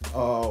down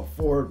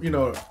for late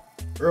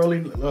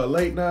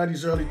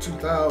 90s, early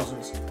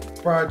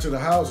 2000s, prior to the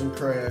housing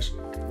crash.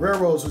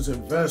 Railroads was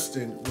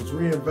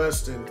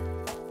reinvesting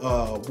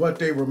what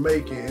they were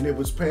making, and it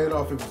was paying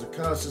off. It was a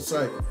constant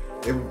cycle.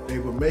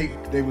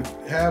 They would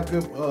have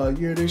good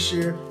year this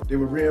year. They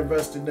would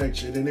reinvest it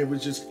next year. Then it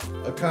was just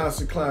a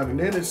constant climb. And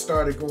then it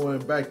started going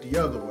back the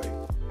other way,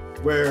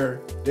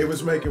 where they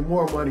was making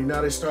more money.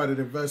 Now they started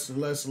investing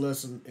less and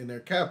less in their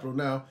capital.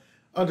 Now,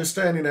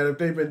 understanding that if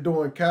they've been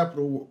doing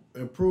capital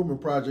improvement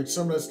projects,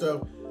 some of that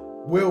stuff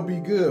will be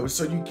good.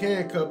 So you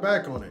can cut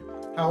back on it.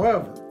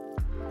 However,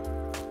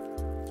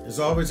 there's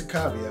always a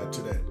caveat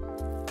to that.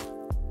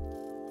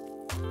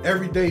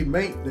 Everyday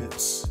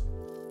maintenance,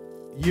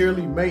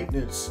 yearly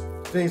maintenance,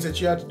 things that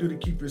you have to do to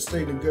keep your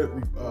state in good,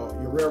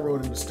 your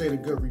railroad in a state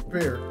of good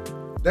repair,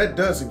 that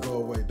doesn't go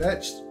away.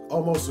 That's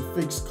almost a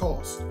fixed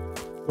cost.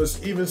 But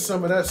even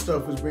some of that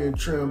stuff is being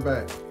trimmed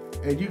back,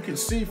 and you can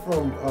see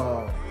from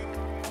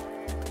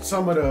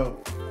some of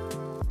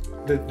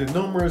the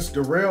numerous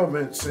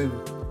derailments and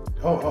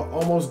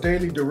almost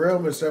daily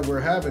derailments that we're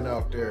having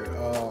out there.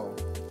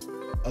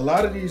 A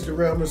lot of these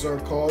derailments are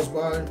caused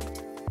by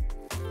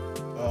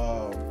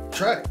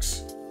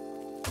tracks,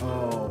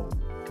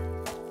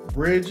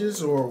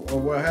 bridges, or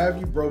what have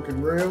you,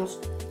 broken rails.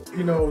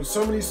 You know,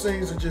 some of these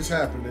things are just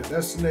happening.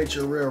 That's the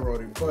nature of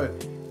railroading.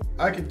 But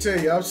I can tell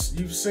you,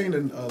 you've seen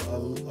a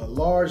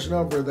large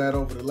number of that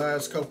over the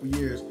last couple of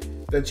years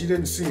that you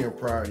didn't see in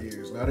prior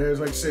years. Now, there's,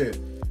 like I said,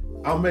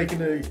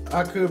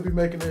 I could be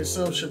making an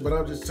assumption, but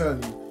I'm just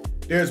telling you,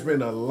 there's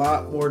been a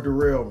lot more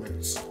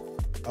derailments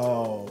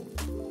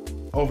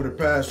over the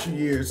past few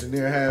years than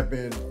there have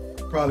been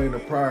probably in the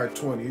prior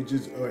 20.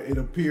 It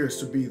appears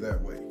to be that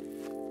way.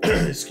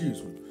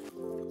 Excuse me.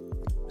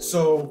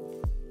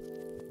 So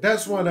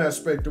that's one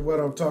aspect of what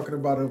I'm talking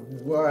about, of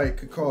why it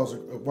could cause,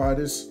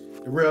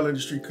 the rail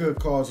industry could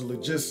cause a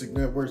logistic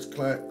networks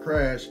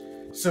crash,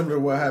 similar to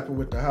what happened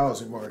with the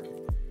housing market.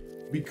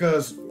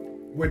 Because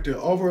with the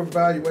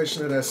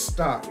overvaluation of that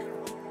stock,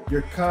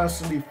 you're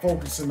constantly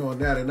focusing on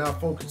that and not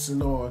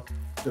focusing on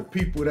the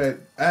people that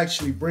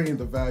actually bring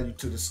the value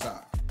to the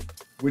stock,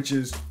 which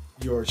is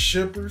your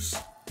shippers.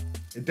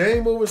 If they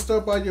ain't moving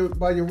stuff by your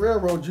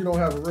railroad, you don't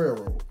have a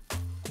railroad.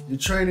 Your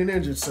train and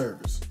engine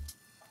service.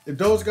 If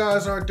those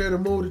guys aren't there to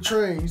move the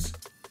trains,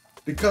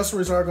 the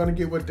customers aren't going to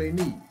get what they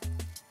need.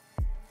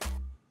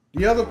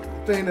 The other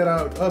thing that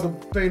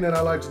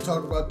I like to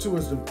talk about too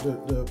is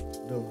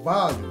the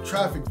volume,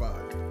 traffic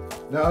volume.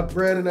 Now, I've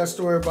read in that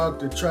story about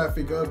the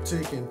traffic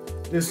uptick and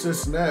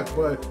this and that,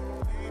 but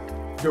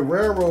the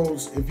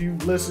railroads, if you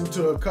listen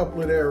to a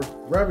couple of their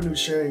revenue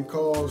sharing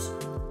calls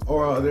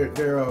or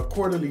their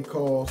quarterly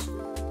calls,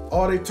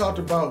 all they talked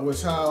about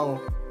was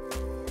how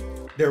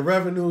their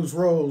revenues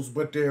rose,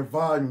 but their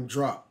volume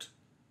dropped.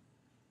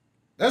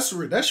 That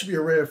should be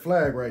a red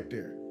flag right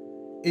there.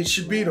 It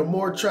should be the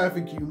more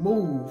traffic you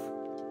move,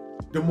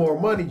 the more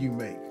money you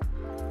make.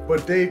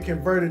 But they've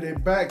converted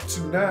it back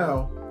to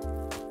now,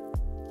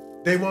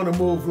 they want to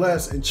move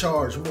less and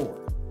charge more.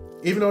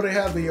 Even though they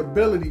have the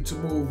ability to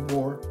move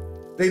more,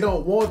 they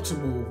don't want to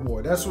move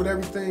more. That's what a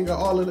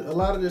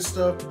lot of this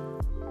stuff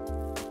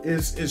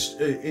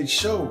it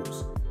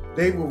shows.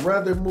 They would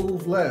rather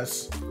move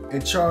less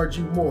and charge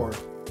you more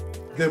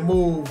than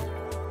move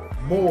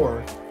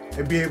more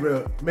and be able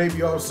to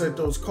maybe offset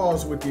those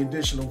costs with the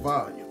additional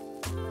volume.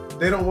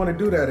 They don't want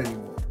to do that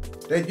anymore.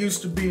 That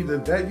used to be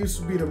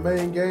the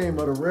main game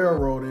of the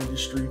railroad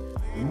industry.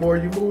 The more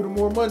you move, the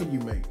more money you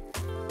make.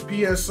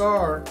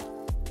 PSR,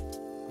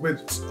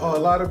 with a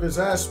lot of its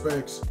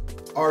aspects,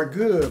 are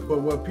good,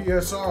 but what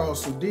PSR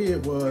also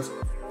did was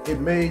it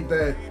made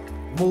that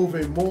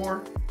moving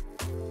more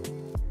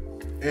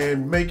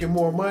and making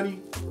more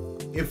money,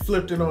 it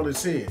flipped it on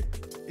its head.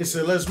 It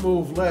said, let's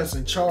move less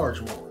and charge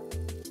more.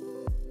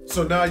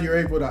 So now you're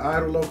able to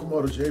idle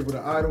locomotives, you're able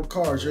to idle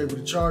cars, you're able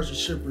to charge the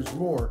shippers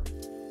more.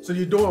 So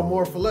you're doing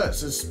more for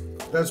less.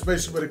 That's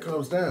basically what it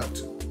comes down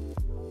to.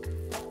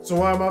 So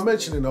why am I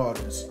mentioning all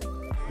this?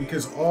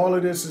 Because all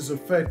of this is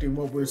affecting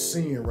what we're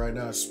seeing right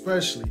now,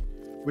 especially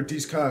with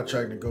these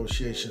contract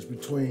negotiations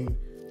between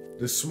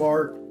the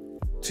SMART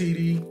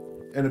TD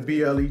and the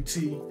BLET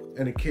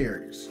and the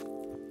carriers.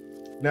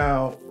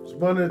 Now,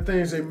 one of the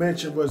things they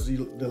mentioned was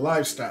the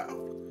lifestyle,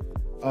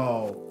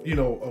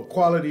 a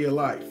quality of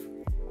life.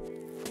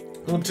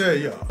 I'm gonna tell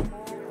y'all,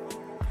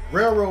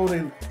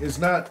 railroading is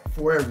not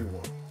for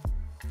everyone.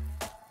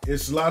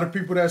 It's a lot of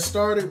people that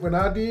started when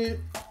I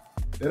did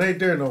that ain't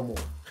there no more.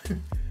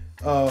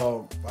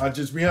 I'll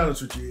just be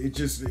honest with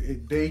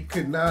you. They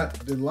could not.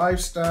 The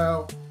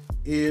lifestyle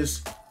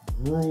is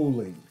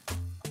grueling.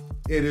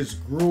 It is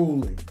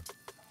grueling.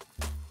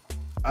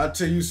 I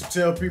used to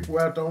tell people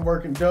after I'm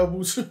working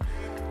doubles,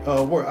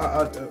 I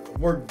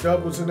work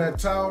doubles in that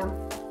tower,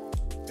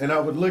 and I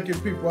would look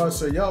at people. I'd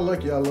say, "Y'all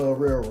lucky I love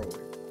railroading.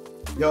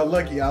 Y'all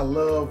lucky I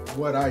love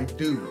what I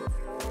do."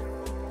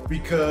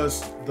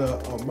 Because the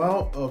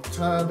amount of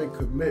time and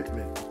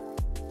commitment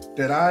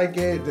that I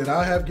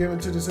have given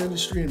to this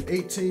industry in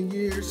 18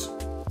 years,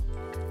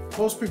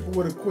 most people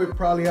would have quit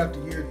probably after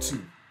year 2.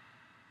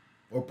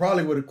 Or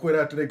probably would have quit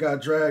after they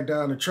got dragged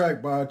down the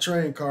track by a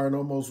train car and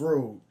almost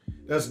rolled.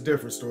 That's a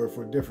different story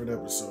for a different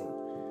episode.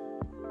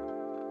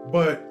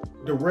 But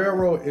the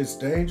railroad is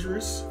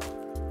dangerous.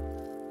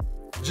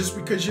 just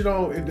because you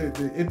don't,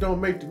 it don't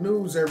make the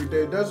news every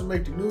day. It doesn't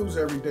make the news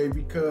every day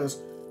because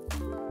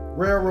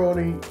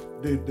railroading,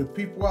 the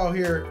people out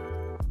here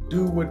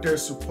do what they're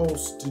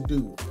supposed to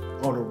do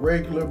on a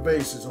regular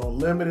basis, on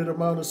limited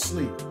amount of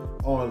sleep,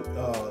 on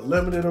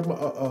limited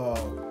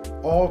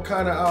all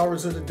kind of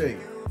hours of the day.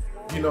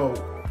 You know,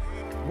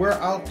 we're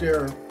out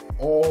there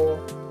all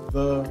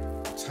the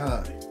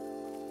time.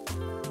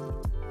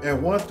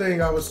 And one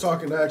thing I was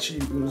talking, actually,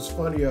 it was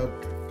funny,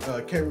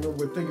 can't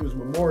remember, I think it was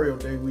Memorial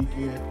Day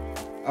weekend.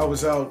 I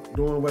was out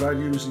doing what I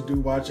usually do,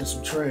 watching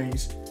some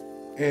trains,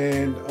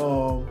 and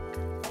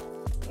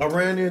I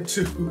ran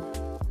into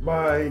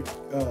my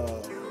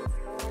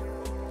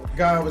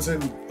guy I was in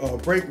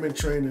brakeman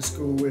training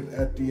school with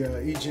at the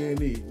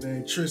EG&E,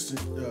 named Tristan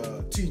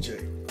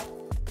TJ.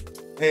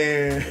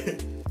 And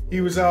he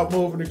was out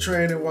moving the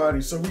train in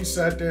Waddy. So we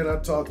sat there and I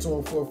talked to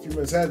him for a few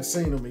minutes. Hadn't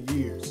seen him in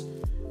years.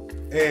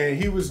 And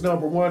he was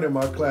number 1 in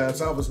my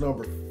class. I was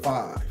number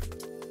 5.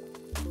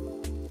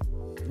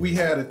 We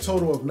had a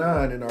total of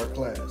 9 in our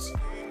class.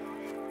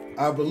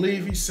 I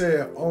believe he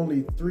said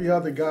only 3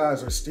 other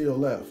guys are still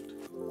left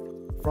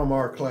from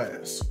our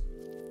class.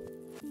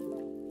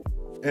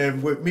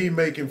 And with me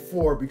making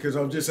 4 because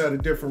I'm just at a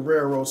different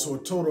railroad. So a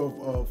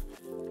total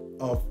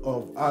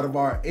of out of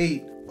our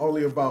 8,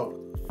 only about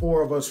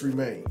 4 of us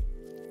remain.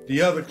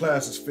 The other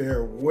classes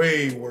fare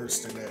way worse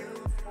than that.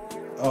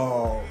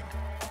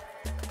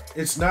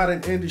 It's not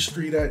an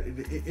industry that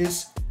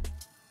it's.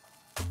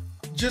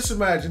 Just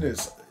imagine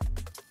this.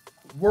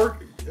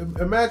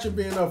 Imagine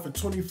being up for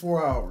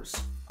 24 hours,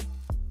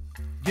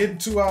 getting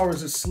 2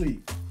 hours of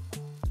sleep,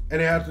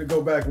 and then having to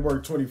go back and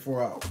work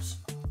 24 hours.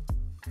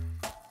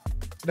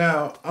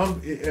 Now,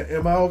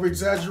 am I over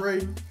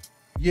exaggerating?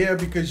 Yeah,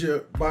 because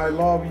by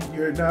law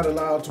you're not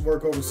allowed to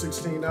work over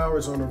 16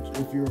 hours on them.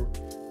 If you're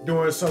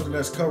doing something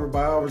that's covered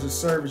by hours of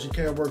service, you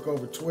can't work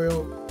over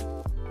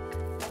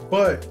 12.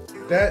 But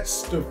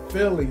that's the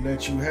feeling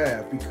that you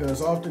have,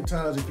 because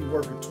oftentimes if you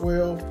work at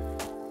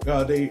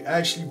 12, they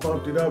actually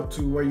bumped it up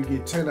to where you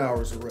get 10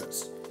 hours of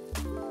rest.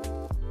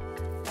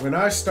 When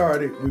I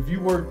started, if you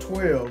worked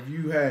 12,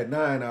 you had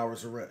 9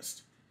 hours of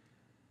rest.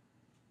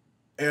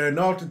 And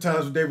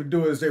oftentimes what they would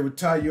do is they would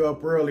tie you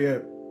up early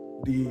at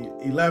the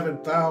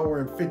 11th hour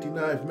and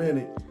 59th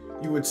minute.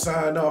 You would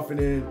sign off and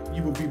then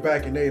you would be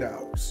back in 8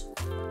 hours.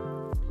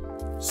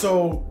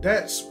 So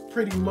that's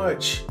pretty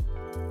much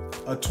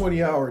a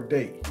 20-hour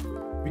day,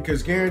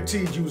 because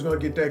guaranteed you was gonna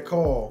get that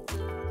call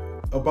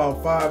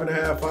about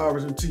 5.5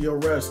 hours into your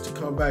rest to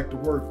come back to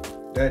work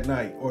that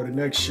night or the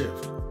next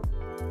shift.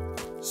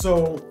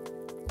 So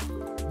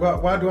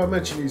why do I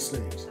mention these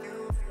things?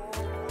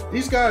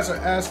 These guys are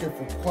asking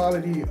for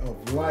quality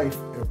of life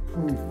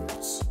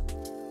improvements.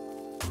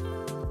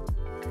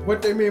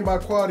 What they mean by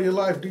quality of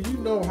life, do you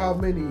know how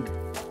many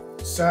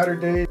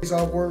Saturdays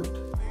I worked?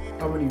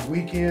 How many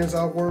weekends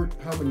I worked?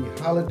 How many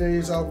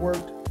holidays I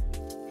worked?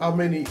 How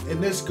many,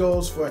 and this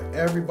goes for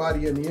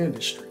everybody in the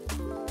industry.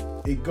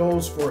 It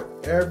goes for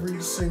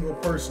every single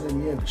person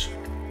in the industry.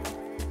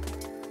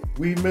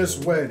 We miss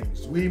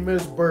weddings, we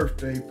miss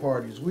birthday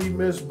parties, we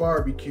miss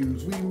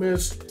barbecues, we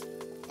miss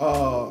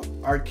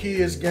our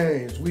kids'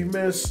 games, we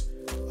miss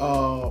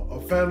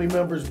a family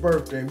member's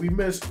birthday,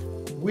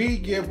 we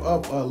give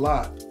up a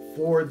lot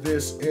for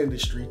this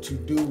industry to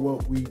do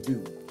what we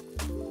do.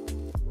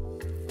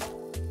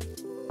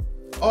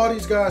 All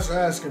these guys are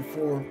asking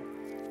for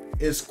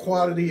is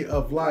quality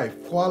of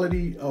life,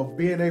 quality of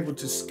being able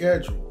to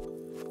schedule.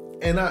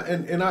 And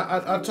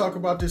I talk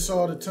about this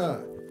all the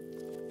time.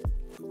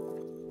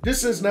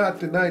 This is not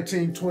the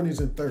 1920s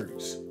and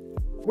 30s.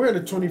 We're in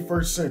the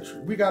 21st century.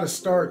 We got to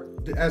start,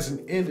 as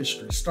an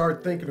industry,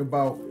 start thinking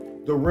about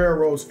the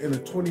railroads in a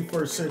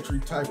 21st century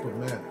type of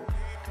manner.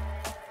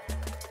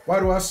 Why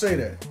do I say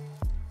that?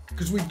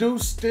 Because we do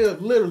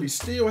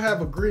still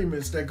have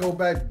agreements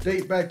that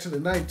date back to the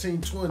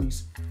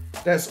 1920s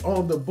that's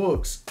on the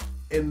books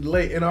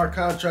in our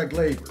contract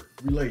labor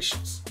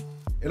relations,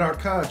 in our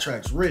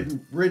contracts,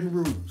 written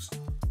rules.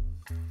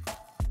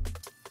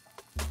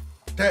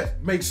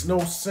 That makes no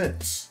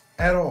sense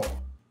at all.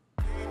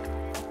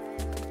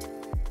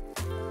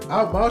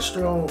 My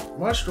strong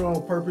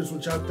purpose,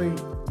 which I think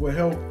will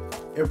help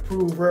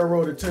improve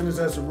railroad attendance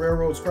as a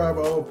railroad scribe,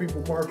 all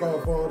people mark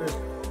off all this.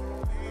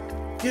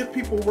 Give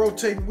people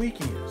rotating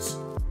weekends.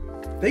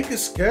 They could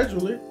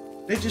schedule it,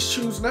 they just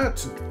choose not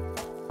to.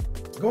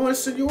 Go in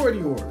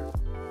seniority order.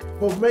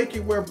 But make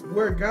it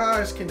where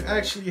guys can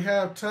actually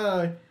have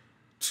time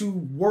to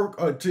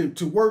work or to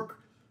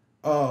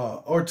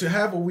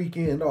have a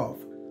weekend off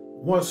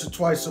once or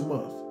twice a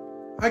month.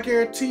 I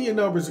guarantee your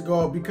numbers will go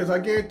up, because I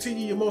guarantee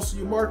you most of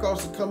your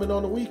mark-offs are coming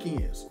on the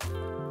weekends,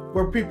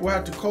 where people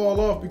have to call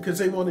off because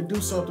they want to do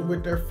something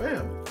with their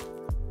family.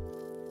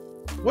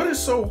 What is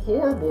so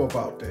horrible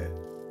about that?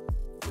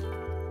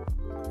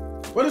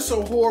 What is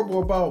so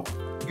horrible about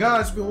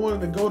guys been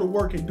wanting to go to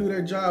work and do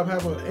their job,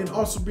 and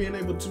also being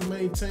able to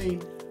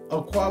maintain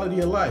a quality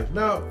of life?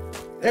 Now,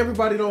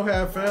 everybody don't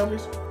have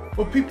families,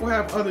 but people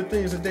have other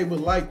things that they would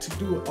like to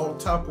do on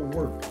top of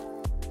work.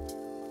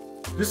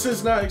 This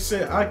is not,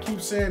 I keep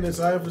saying this,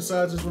 I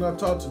emphasize this when I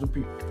talk to the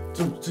people,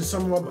 to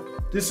some of my,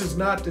 this is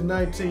not the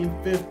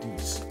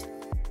 1950s.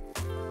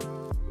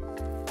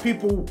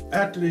 People,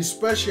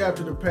 especially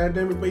after the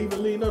pandemic, but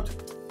even leading up to,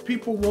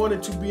 people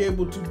wanted to be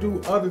able to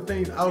do other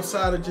things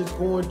outside of just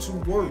going to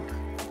work.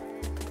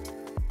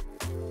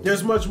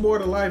 There's much more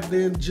to life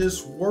than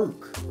just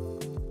work.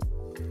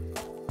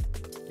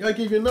 I'll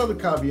give you another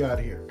caveat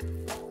here.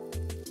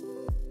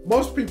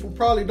 Most people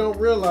probably don't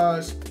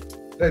realize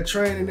that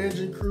training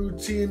engine crew,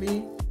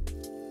 T&E,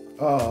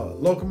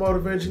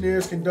 locomotive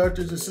engineers,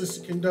 conductors,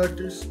 assistant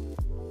conductors,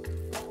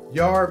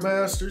 yard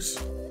masters,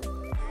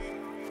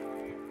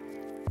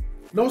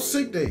 no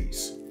sick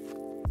days.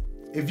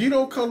 If you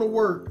don't come to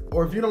work,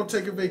 or if you don't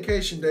take a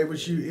vacation day,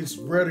 which it's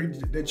rare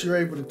that you're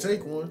able to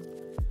take one,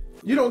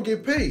 you don't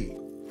get paid.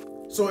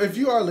 So if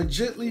you are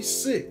legitly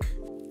sick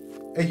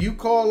and you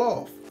call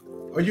off,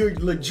 or you're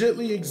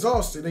legitly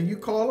exhausted and you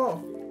call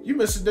off, you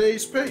miss a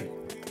day's pay.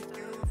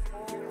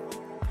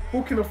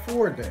 Who can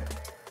afford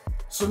that?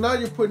 So now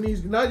you're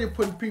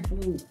putting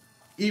people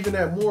even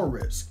at more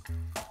risk.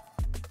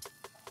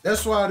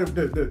 That's why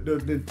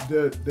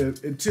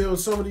until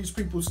some of these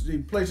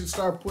places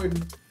start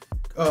putting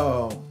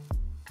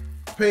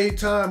paid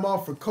time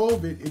off for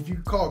COVID, if you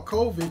caught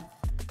COVID,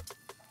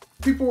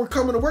 people were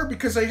coming to work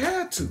because they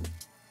had to.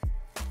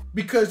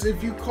 Because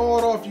if you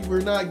called off, you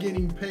were not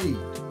getting paid.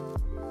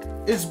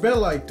 It's been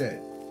like that.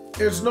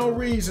 There's no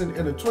reason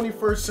in the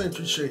 21st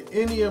century should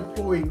any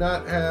employee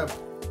not have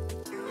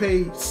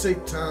paid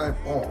sick time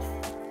off.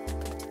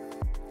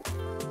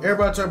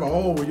 Everybody talking about,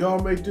 oh, well, y'all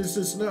make this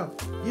and that.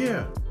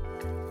 Yeah.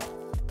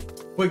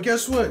 But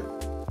guess what?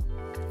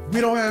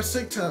 We don't have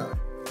sick time.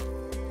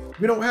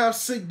 We don't have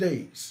sick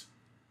days.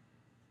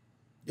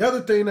 The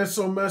other thing that's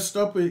so messed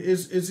up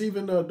is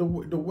even the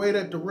way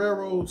that the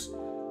railroads,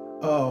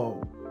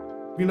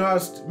 I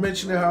was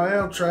mentioning how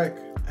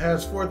Amtrak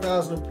has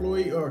 4,000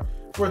 employees or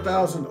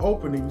 4,000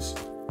 openings,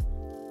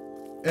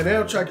 and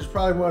Amtrak is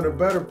probably one of the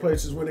better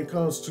places when it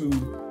comes to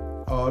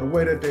the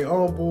way that they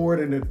onboard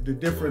and the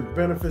different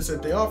benefits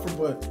that they offer.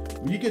 But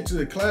when you get to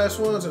the class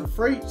ones and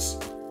freights,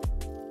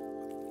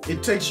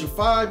 it takes you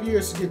 5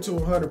 years to get to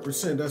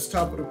 100%. That's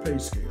top of the pay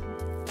scale.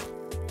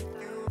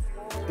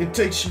 It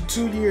takes you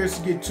 2 years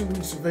to get 2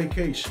 weeks of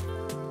vacation.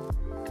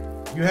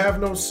 You have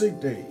no sick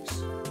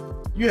days.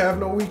 You have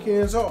no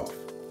weekends off.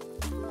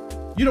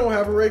 You don't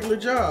have a regular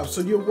job,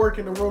 so you're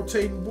working a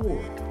rotating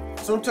board.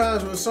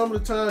 Sometimes, well, some of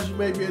the times you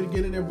may be able to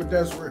get in there, but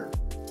that's rare.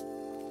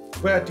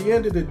 But at the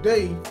end of the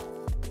day,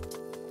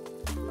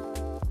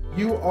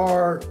 you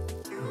are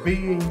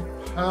being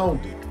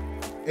pounded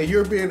and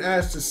you're being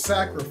asked to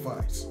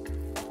sacrifice,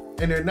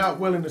 and they're not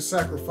willing to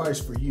sacrifice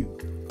for you.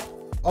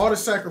 All the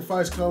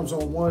sacrifice comes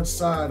on one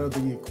side of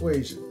the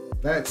equation.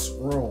 That's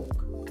wrong.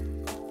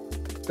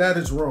 That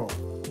is wrong.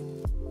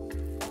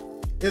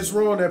 It's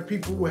wrong that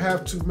people will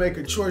have to make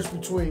a choice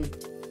between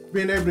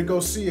being able to go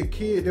see a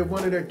kid, that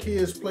one of their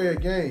kids play a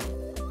game,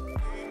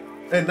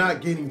 and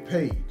not getting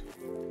paid.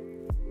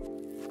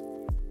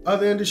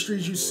 Other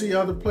industries you see,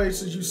 other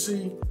places you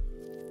see,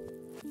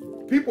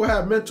 people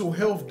have mental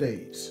health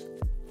days.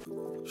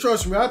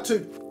 Trust me,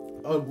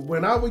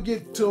 when I would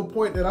get to a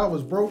point that I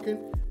was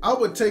broken, I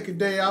would take a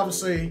day, I would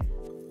say,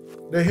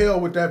 the hell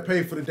with that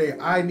pay for the day.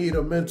 I need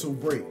a mental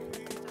break.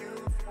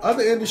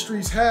 Other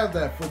industries have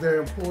that for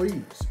their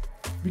employees.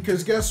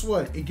 Because guess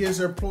what? It gives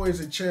their employees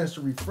a chance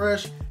to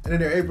refresh, and then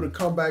they're able to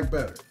come back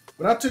better.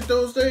 When I took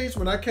those days,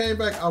 when I came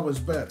back, I was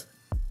better.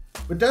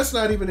 But that's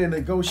not even in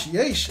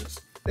negotiations.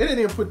 They didn't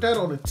even put that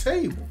on the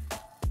table.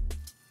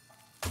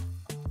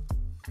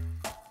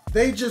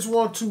 They just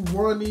want to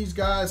run these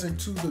guys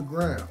into the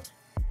ground.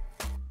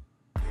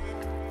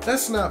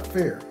 That's not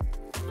fair.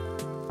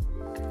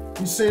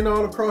 You've seen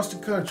all across the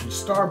country,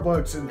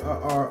 Starbucks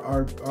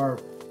are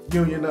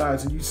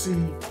unionized, and you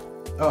see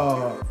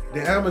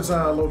the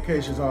Amazon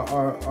locations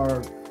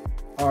are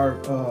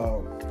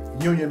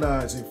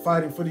unionized and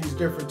fighting for these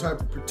different type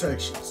of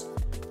protections.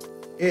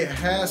 It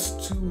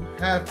has to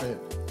happen.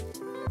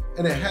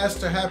 And it has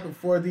to happen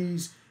for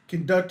these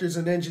conductors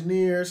and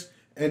engineers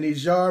and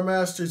these yard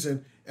masters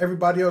and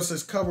everybody else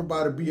that's covered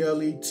by the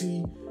BLET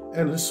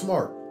and the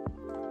SMART.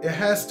 It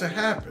has to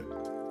happen.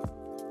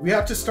 We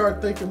have to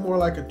start thinking more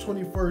like a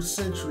 21st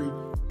century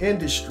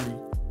industry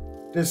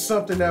than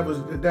something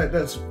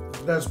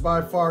that's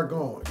by far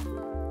gone.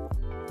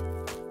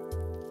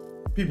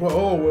 People,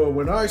 oh, well,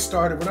 when I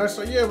started,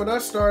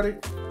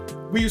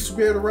 we used to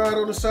be able to ride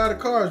on the side of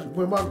cars.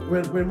 When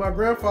my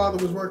grandfather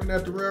was working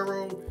at the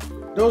railroad,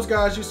 those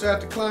guys used to have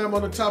to climb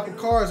on the top of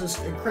cars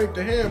and crank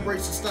the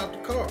handbrakes to stop the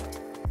car.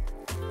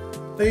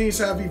 Things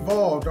have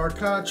evolved. Our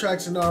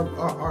contracts and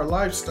our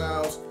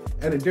lifestyles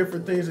and the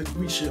different things that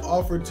we should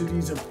offer to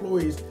these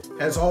employees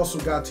has also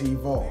got to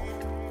evolve.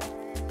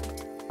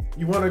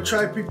 You want to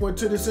attract people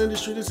into this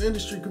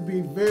industry could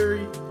be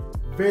very,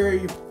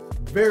 very,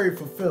 very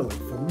fulfilling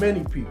for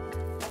many people,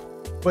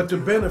 but the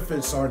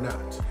benefits are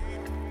not.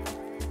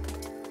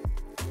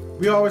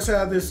 We always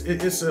have this,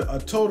 it's a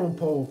totem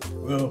pole.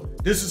 Well,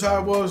 this is how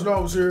it was when I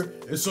was here,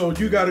 and so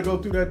you got to go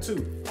through that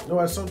too. No,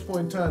 at some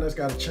point in time, that's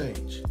got to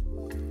change.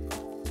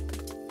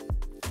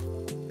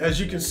 As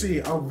you can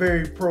see, I'm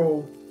very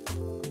pro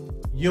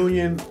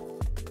union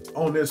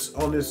on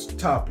this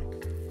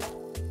topic,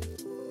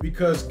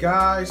 because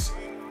guys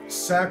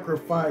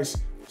sacrifice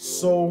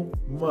so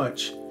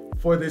much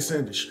for this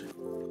industry.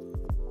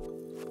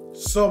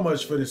 So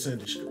much for this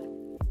industry.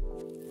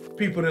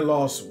 People that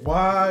lost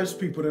wives,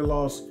 people that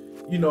lost,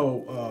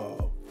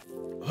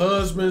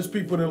 husbands,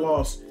 people that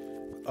lost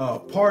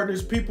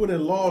partners, people that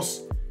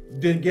lost,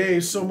 then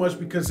gave so much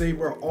because they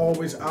were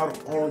always out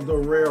on the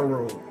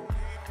railroad.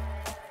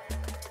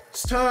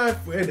 It's time,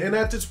 and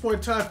at this point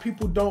in time,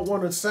 people don't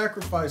want to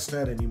sacrifice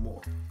that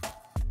anymore.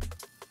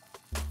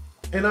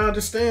 And I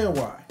understand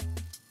why.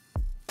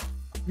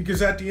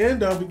 Because at the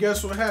end of it,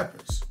 guess what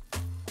happens?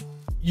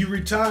 You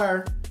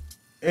retire,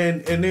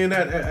 and then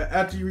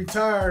after you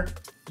retire,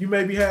 you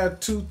maybe have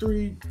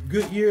 2-3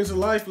 good years of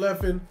life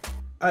left. And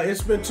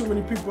it's been too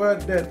many people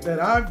that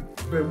I've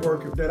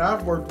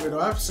worked with or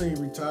I've seen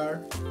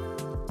retire.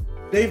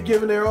 They've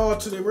given their all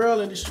to the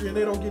rail industry and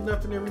they don't get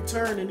nothing in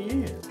return in the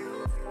end.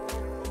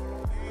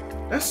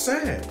 That's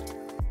sad.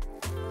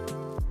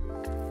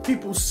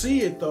 People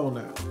see it though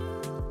now.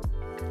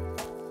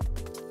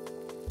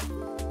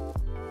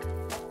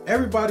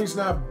 Everybody's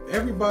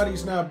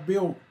not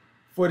built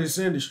for this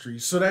industry.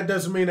 So that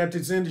doesn't mean that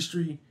this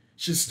industry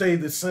should stay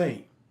the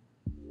same.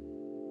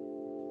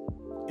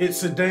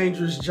 It's a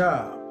dangerous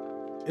job.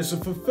 It's a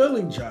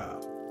fulfilling job.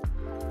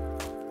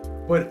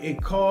 But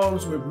it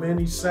comes with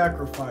many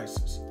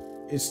sacrifices.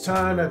 It's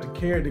time that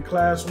the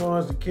class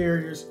ones, the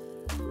carriers,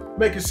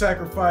 make a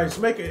sacrifice.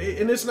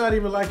 And it's not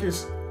even like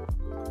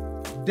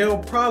they'll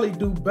probably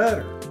do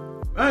better.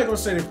 I ain't gonna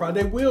say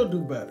they will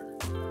do better.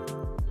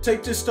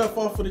 Take this stuff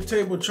off of the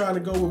table trying to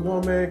go with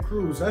one-man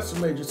crews. That's a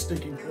major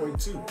sticking point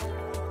too.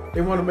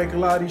 They want to make a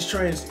lot of these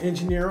trains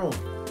engineer only.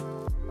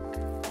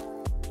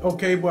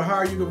 Okay, but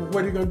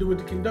what are you gonna do with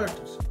the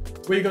conductors?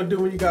 What are you gonna do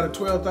when you got a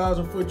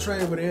 12,000 foot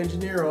train with an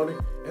engineer on it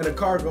and the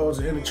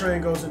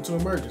train goes into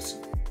emergency?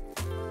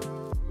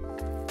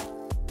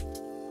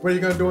 What are you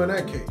gonna do in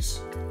that case?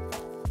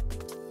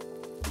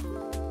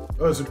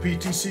 Oh, is the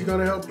PTC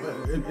gonna help?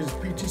 Is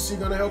PTC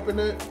gonna help in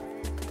that?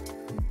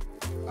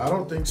 I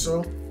don't think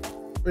so.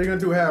 What are you gonna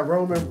do? Have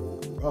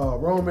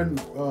Roman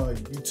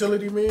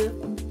utility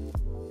men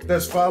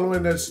that's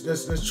traveling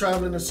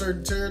a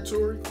certain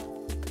territory?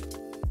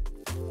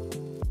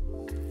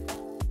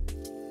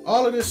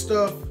 All of this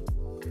stuff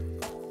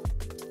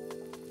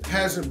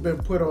hasn't been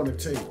put on the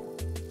table.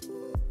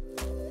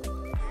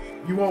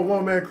 You want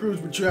one-man crews,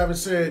 but you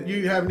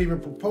haven't even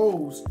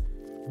proposed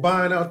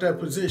buying out that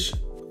position.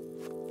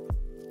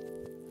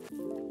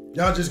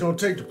 Y'all just gonna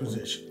take the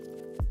position.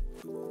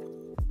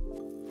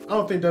 I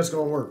don't think that's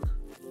gonna work.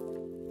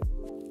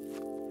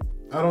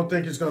 I don't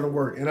think it's gonna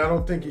work, and I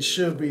don't think it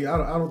should be.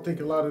 I don't think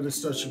a lot of this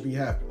stuff should be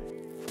happening.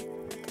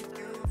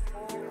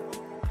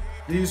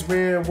 These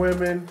men,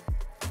 women,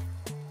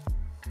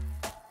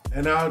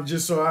 and I'm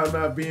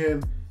not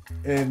being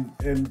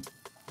in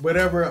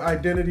whatever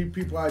identity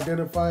people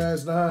identify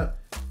as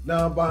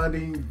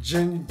non-binding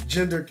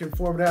gender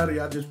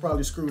conformity. I just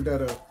probably screwed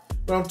that up.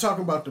 But I'm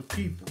talking about the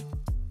people.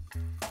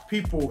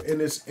 People in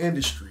this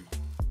industry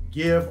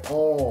give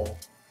a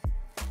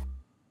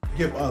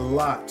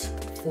lot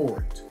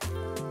for it.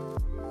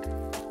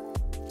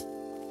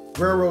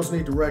 Railroads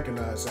need to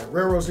recognize that.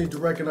 Railroads need to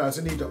recognize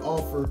they need to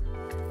offer.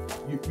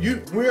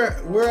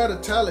 We're at a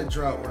talent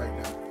drought right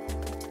now.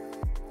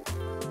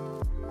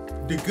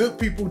 The good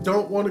people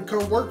don't want to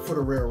come work for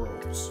the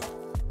railroads.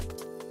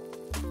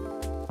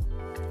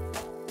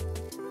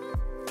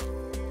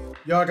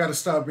 Y'all got to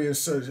stop being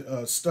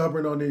so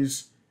stubborn on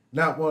these,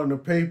 not wanting to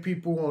pay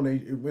people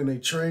when they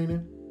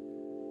training.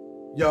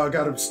 Y'all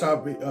got to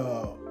stop.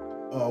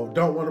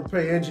 Don't want to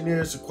pay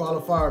engineers to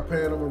qualify or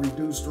paying them a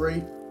reduced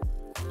rate.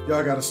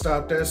 Y'all got to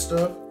stop that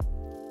stuff.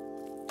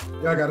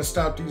 Y'all got to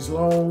stop these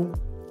long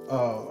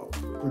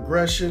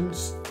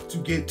progressions to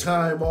get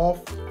time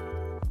off.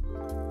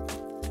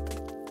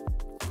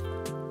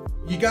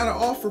 You got to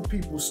offer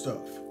people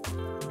stuff,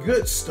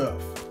 good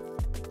stuff,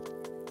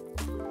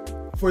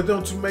 for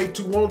them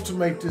to want to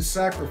make this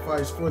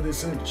sacrifice for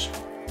this industry.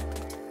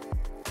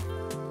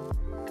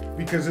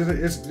 Because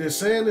the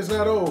saying is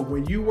not old.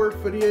 When you work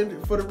for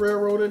the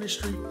railroad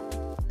industry,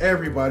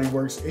 everybody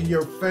works, and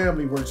your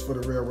family works for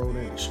the railroad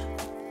industry.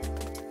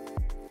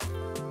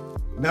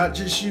 Not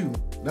just you,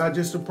 not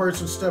just the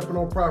person stepping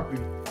on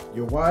property.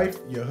 Your wife,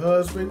 your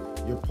husband,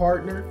 your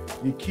partner,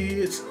 your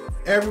kids,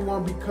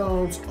 everyone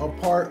becomes a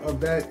part of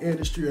that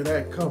industry or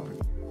that company.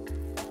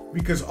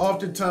 Because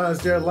oftentimes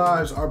their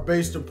lives are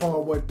based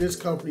upon what this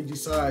company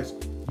decides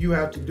you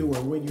have to do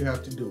and when you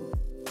have to do it.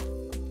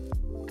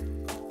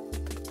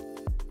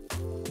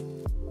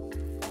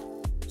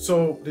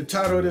 So the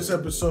title of this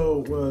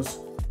episode was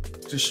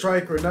To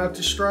Strike or Not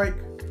to Strike?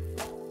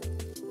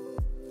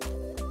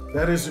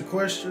 That is the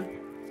question.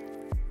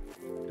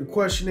 The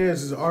question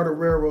is are the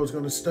railroads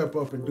going to step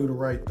up and do the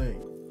right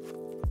thing?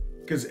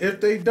 Because if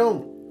they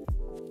don't,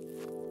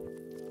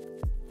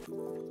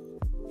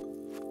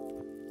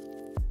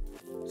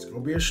 it's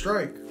gonna be a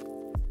strike.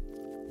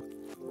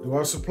 Do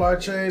our supply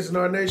chains in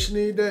our nation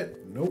need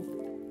that? Nope.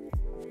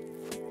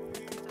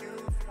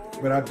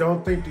 But I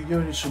don't think the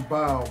union should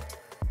bow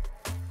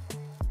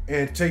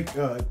and take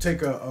a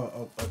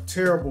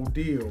terrible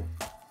deal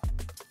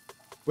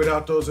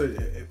without those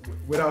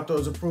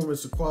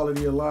improvements to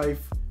quality of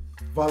life,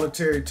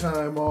 voluntary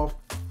time off.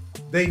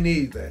 They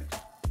need that.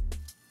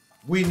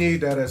 We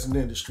need that as an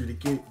industry to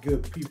get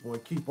good people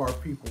and keep our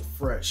people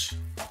fresh.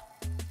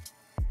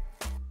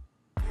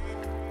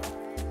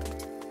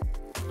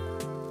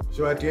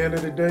 So at the end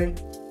of the day,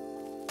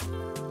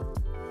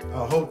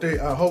 I hope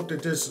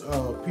that this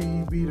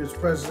PEB, this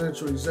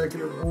Presidential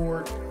Executive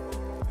Board,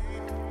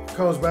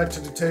 comes back to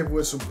the table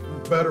with some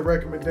better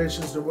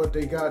recommendations than what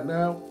they got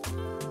now,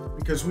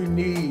 because we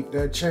need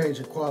that change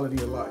in quality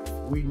of life.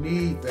 We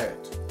need that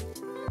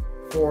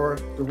for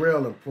the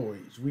rail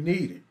employees. We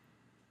need it.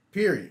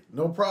 Period.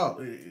 No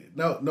problem.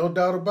 No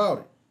doubt about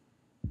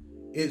it.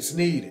 It's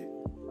needed.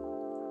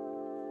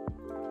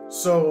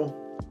 So,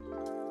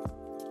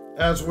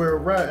 as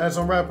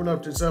I'm wrapping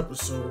up this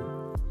episode,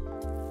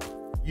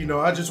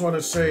 I just want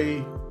to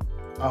say,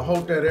 I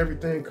hope that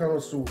everything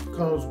comes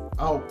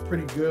out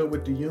pretty good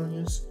with the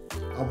unions.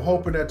 I'm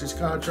hoping that this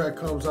contract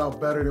comes out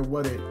better than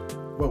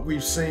what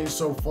we've seen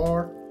so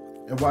far,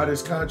 and why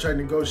this contract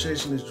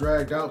negotiation is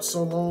dragged out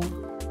so long.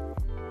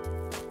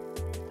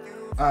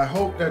 I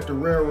hope that the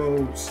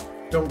railroads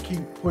don't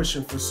keep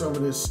pushing for some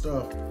of this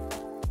stuff.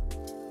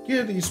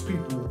 Give these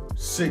people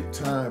sick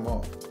time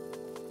off.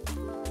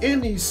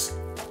 In these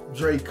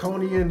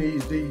draconian,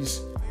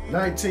 these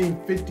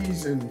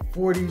 1950s and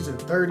 40s and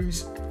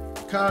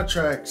 30s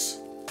contracts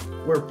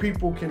where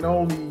people can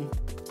only,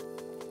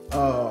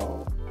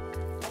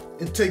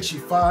 it takes you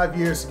 5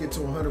 years to get to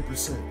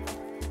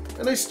 100%.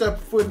 And they step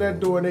foot in that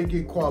door and they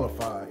get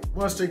qualified.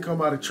 Once they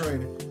come out of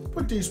training,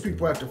 put these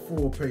people at the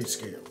full pay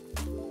scale.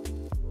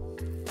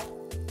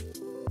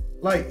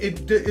 Like,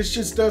 it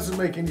just doesn't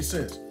make any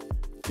sense.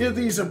 Give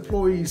these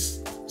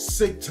employees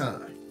sick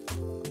time.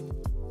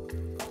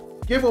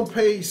 Give them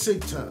paid sick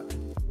time.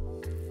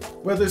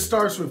 Whether it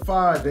starts with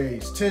 5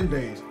 days, 10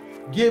 days,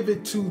 give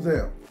it to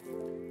them.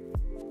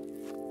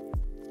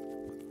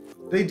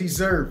 They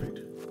deserve it.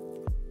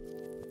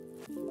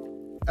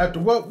 After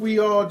what we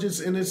all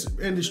just in this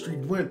industry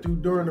went through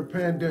during the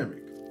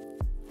pandemic,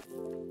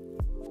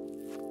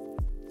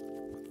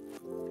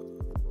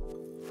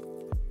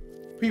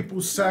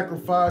 people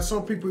sacrifice,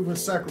 some people even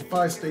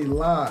sacrifice their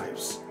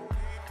lives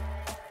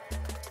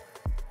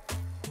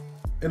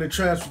in the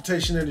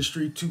transportation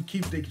industry to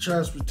keep the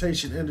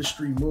transportation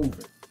industry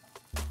moving.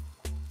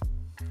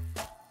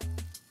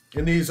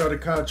 And these are the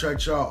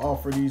contracts y'all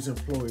offer these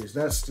employees.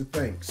 That's the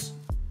thanks.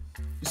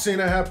 You seen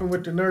that happen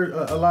with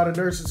a lot of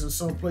nurses in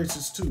some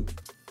places too.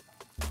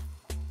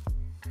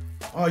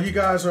 Oh, you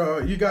guys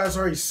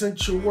are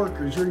essential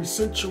workers. You're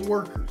essential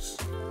workers.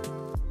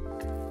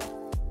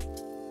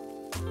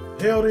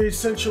 Hell, they're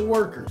essential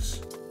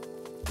workers.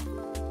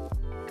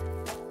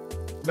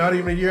 Not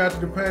even a year after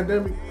the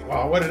pandemic.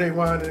 Wow, what are they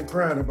whining and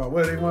crying about?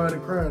 What are they whining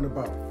and crying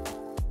about?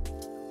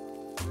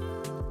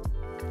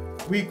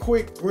 We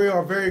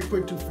are very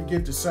quick to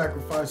forget the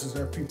sacrifices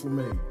that people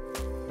made.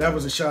 That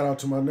was a shout out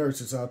to my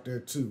nurses out there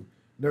too.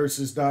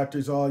 Nurses,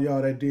 doctors, all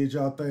y'all that did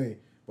y'all thing.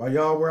 While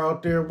y'all were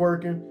out there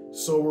working,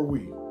 so were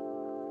we.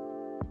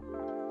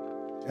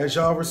 As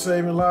y'all were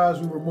saving lives,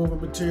 we were moving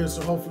materials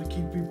to hopefully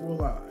keep people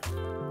alive.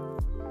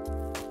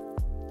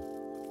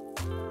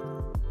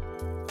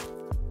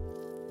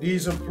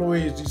 These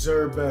employees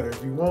deserve better.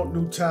 If you want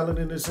new talent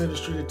in this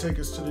industry to take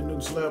us to the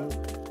next level,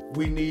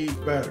 we need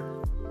better.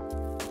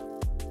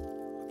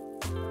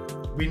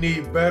 We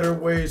need better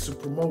ways to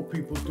promote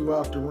people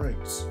throughout the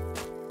ranks.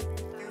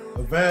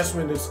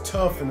 Advancement is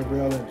tough in the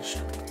rail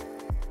industry.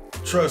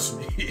 Trust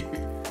me,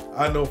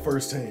 I know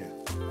firsthand.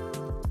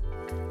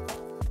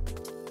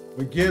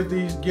 But give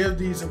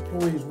these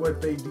employees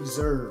what they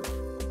deserve.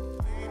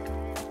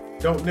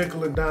 Don't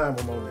nickel and dime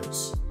them on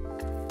this.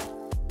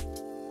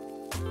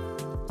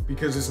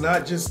 Because it's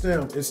not just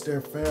them, it's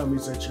their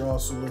families that you're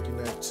also looking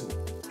at too.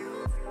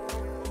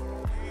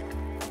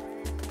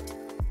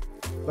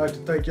 I'd like to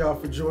thank y'all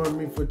for joining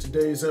me for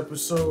today's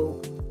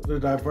episode of the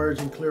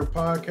Diverging Clear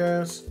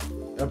podcast.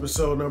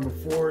 Episode number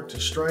 4, to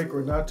strike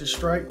or not to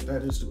strike,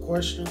 that is the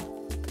question.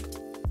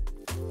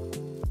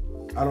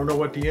 I don't know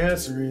what the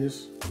answer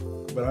is,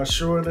 but I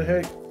sure in the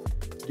heck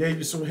gave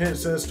you some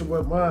hints as to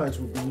what mine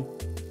would be.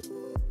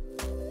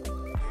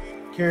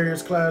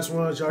 Carriers, class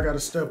 1s, y'all got to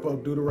step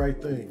up, do the right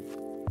thing.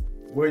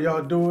 Where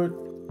y'all do it,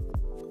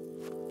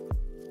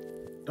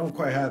 don't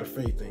quite have the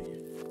faith in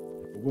you,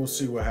 but we'll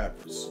see what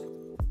happens.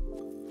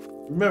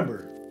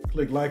 Remember,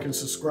 click like and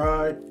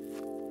subscribe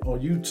on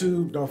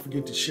YouTube. Don't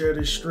forget to share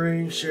this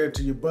stream, share it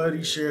to your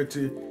buddies, share it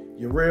to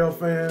your rail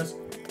fans,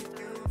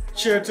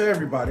 share it to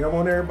everybody. I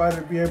want everybody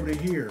to be able to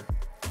hear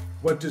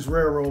what this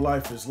railroad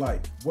life is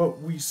like, what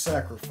we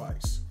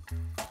sacrifice,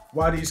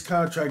 why these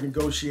contract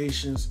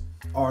negotiations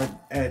are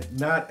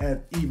not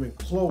even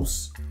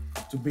close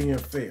to being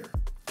fair.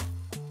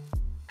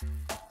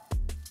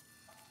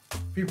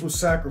 People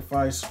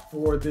sacrifice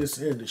for this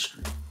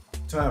industry.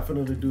 Time for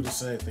them to do the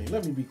same thing.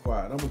 Let me be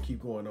quiet. I'm gonna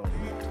keep going on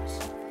with this.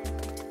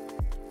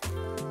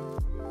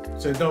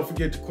 So don't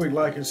forget to quick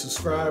like and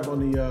subscribe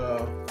on the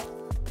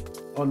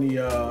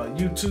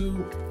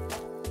YouTube.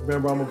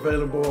 Remember, I'm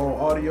available on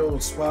audio on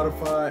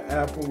Spotify,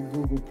 Apple,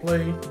 Google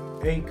Play,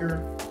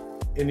 Anchor,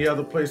 any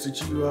other place that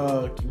you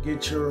can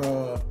get your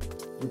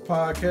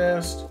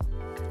podcast.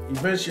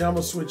 Eventually, I'm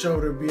gonna switch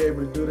over to be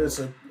able to do this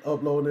and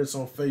upload this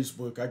on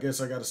Facebook. I guess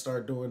I got to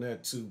start doing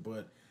that too.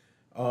 But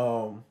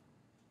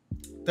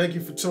thank you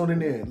for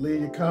tuning in.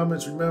 Leave your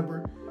comments.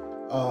 Remember,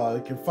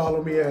 you can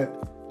follow me at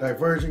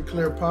Divergent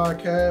Clear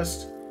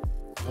Podcast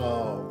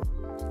on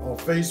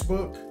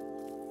Facebook.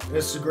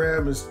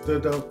 Instagram is the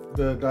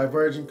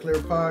Divergent Clear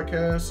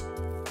Podcast.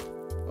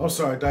 I'm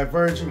sorry,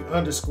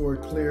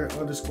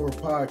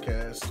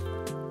 Divergent_Clear_Podcast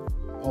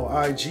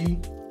on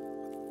IG.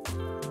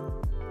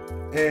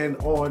 And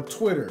on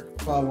Twitter,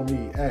 follow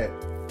me at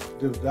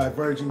the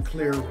Divergent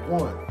Clear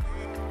 1.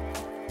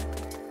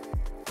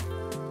 I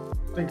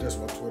think that's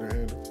my Twitter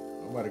handle.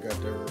 I might have got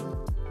that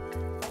wrong.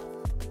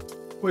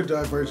 Put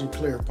Divergent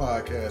Clear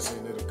Podcast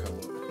in, it'll come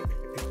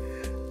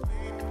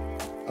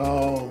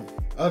up.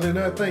 Other than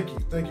that, thank you.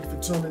 Thank you for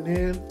tuning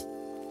in.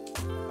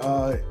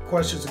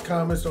 Questions or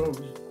comments, don't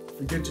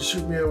forget to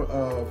shoot me if you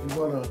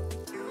want to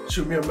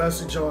shoot me a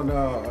message on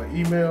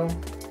email.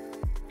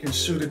 You can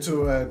shoot it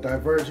to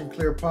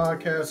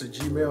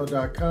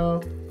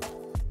divergentclearpodcast@gmail.com.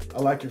 I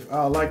like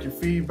your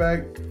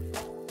feedback.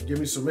 Give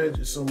me some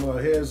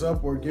heads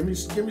up, or give me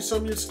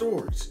some of your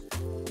stories.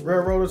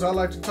 Railroaders, I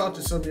like to talk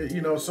to some of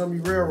you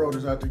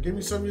railroaders out there. Give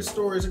me some of your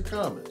stories and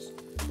comments.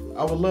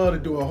 I would love to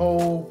do a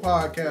whole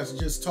podcast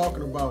just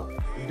talking about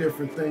the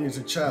different things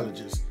and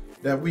challenges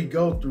that we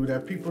go through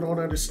that people don't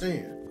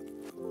understand,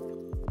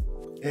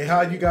 and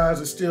how you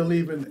guys are still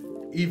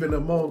even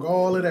among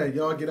all of that.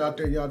 Y'all get out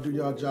there, y'all do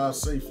y'all job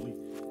safely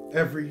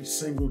every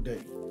single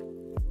day.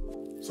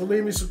 So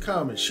leave me some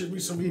comments, shoot me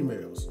some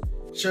emails,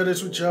 share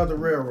this with your other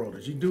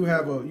railroaders. You do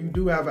have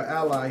an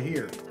ally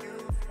here.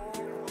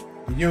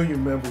 The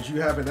union members,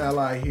 you have an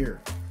ally here.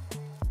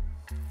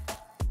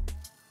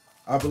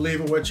 I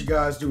believe in what you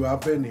guys do. I've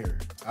been here.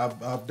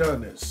 I've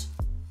done this.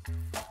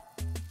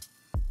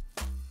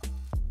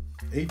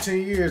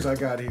 18 years I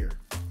got here.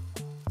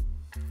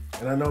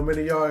 And I know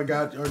many of y'all are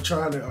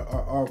trying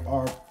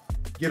to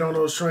get on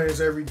those trains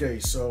every day.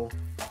 So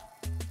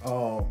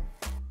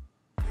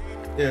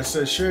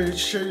so share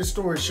your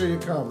stories, share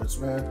your comments,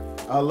 man.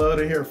 I love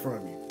to hear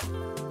from you.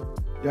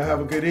 Y'all have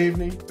a good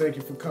evening. Thank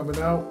you for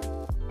coming out.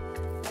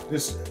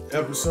 This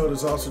episode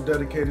is also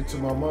dedicated to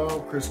my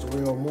mom, Crystal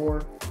L.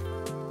 Moore.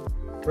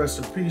 Rest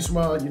in peace,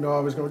 Mom. You know, I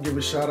was going to give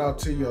a shout out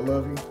to you. I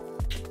love you.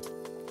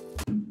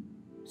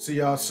 See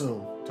y'all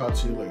soon. Talk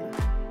to you later.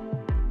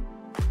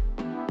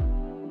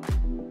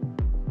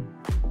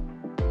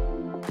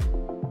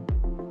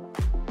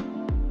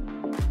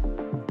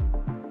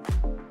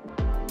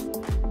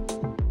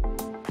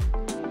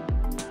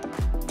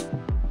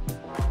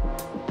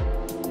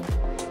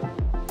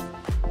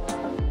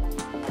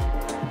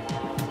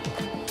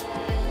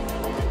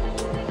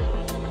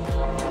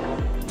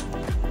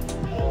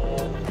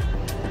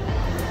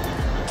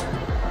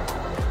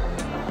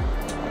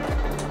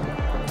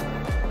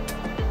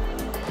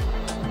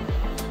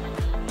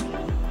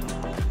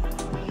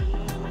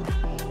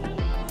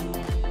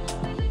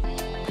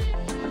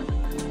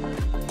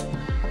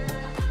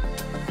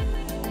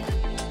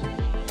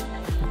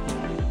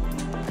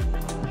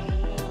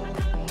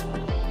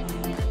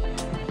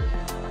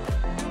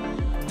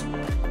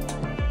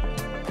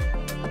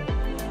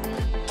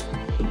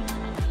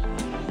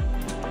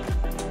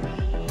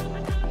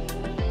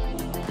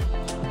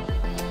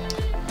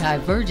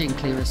 Divergent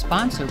Clear is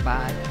sponsored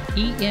by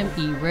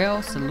EME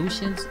Rail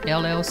Solutions,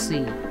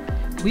 LLC.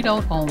 We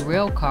don't own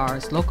rail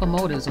cars,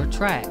 locomotives, or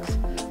tracks,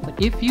 but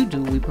if you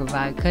do, we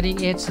provide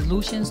cutting-edge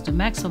solutions to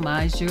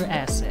maximize your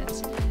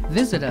assets.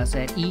 Visit us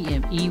at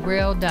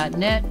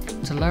emerail.net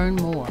to learn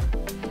more.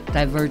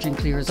 Divergent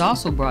Clear is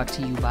also brought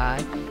to you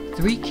by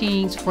Three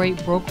Kings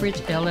Freight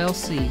Brokerage,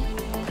 LLC.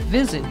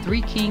 Visit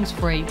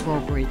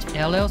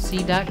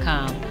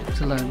threekingsfreightbrokeragellc.com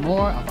to learn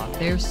more about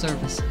their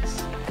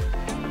services.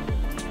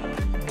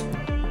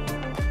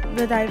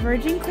 The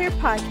Divergent Clear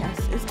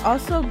podcast is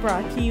also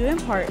brought to you in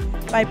part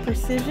by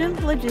Precision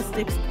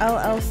Logistics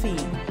LLC.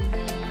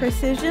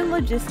 Precision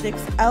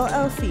Logistics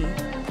LLC,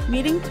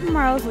 meeting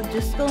tomorrow's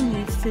logistical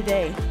needs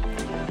today.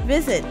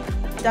 Visit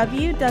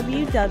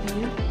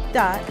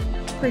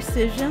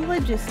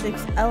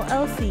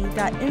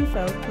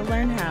www.precisionlogisticsllc.info to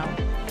learn how.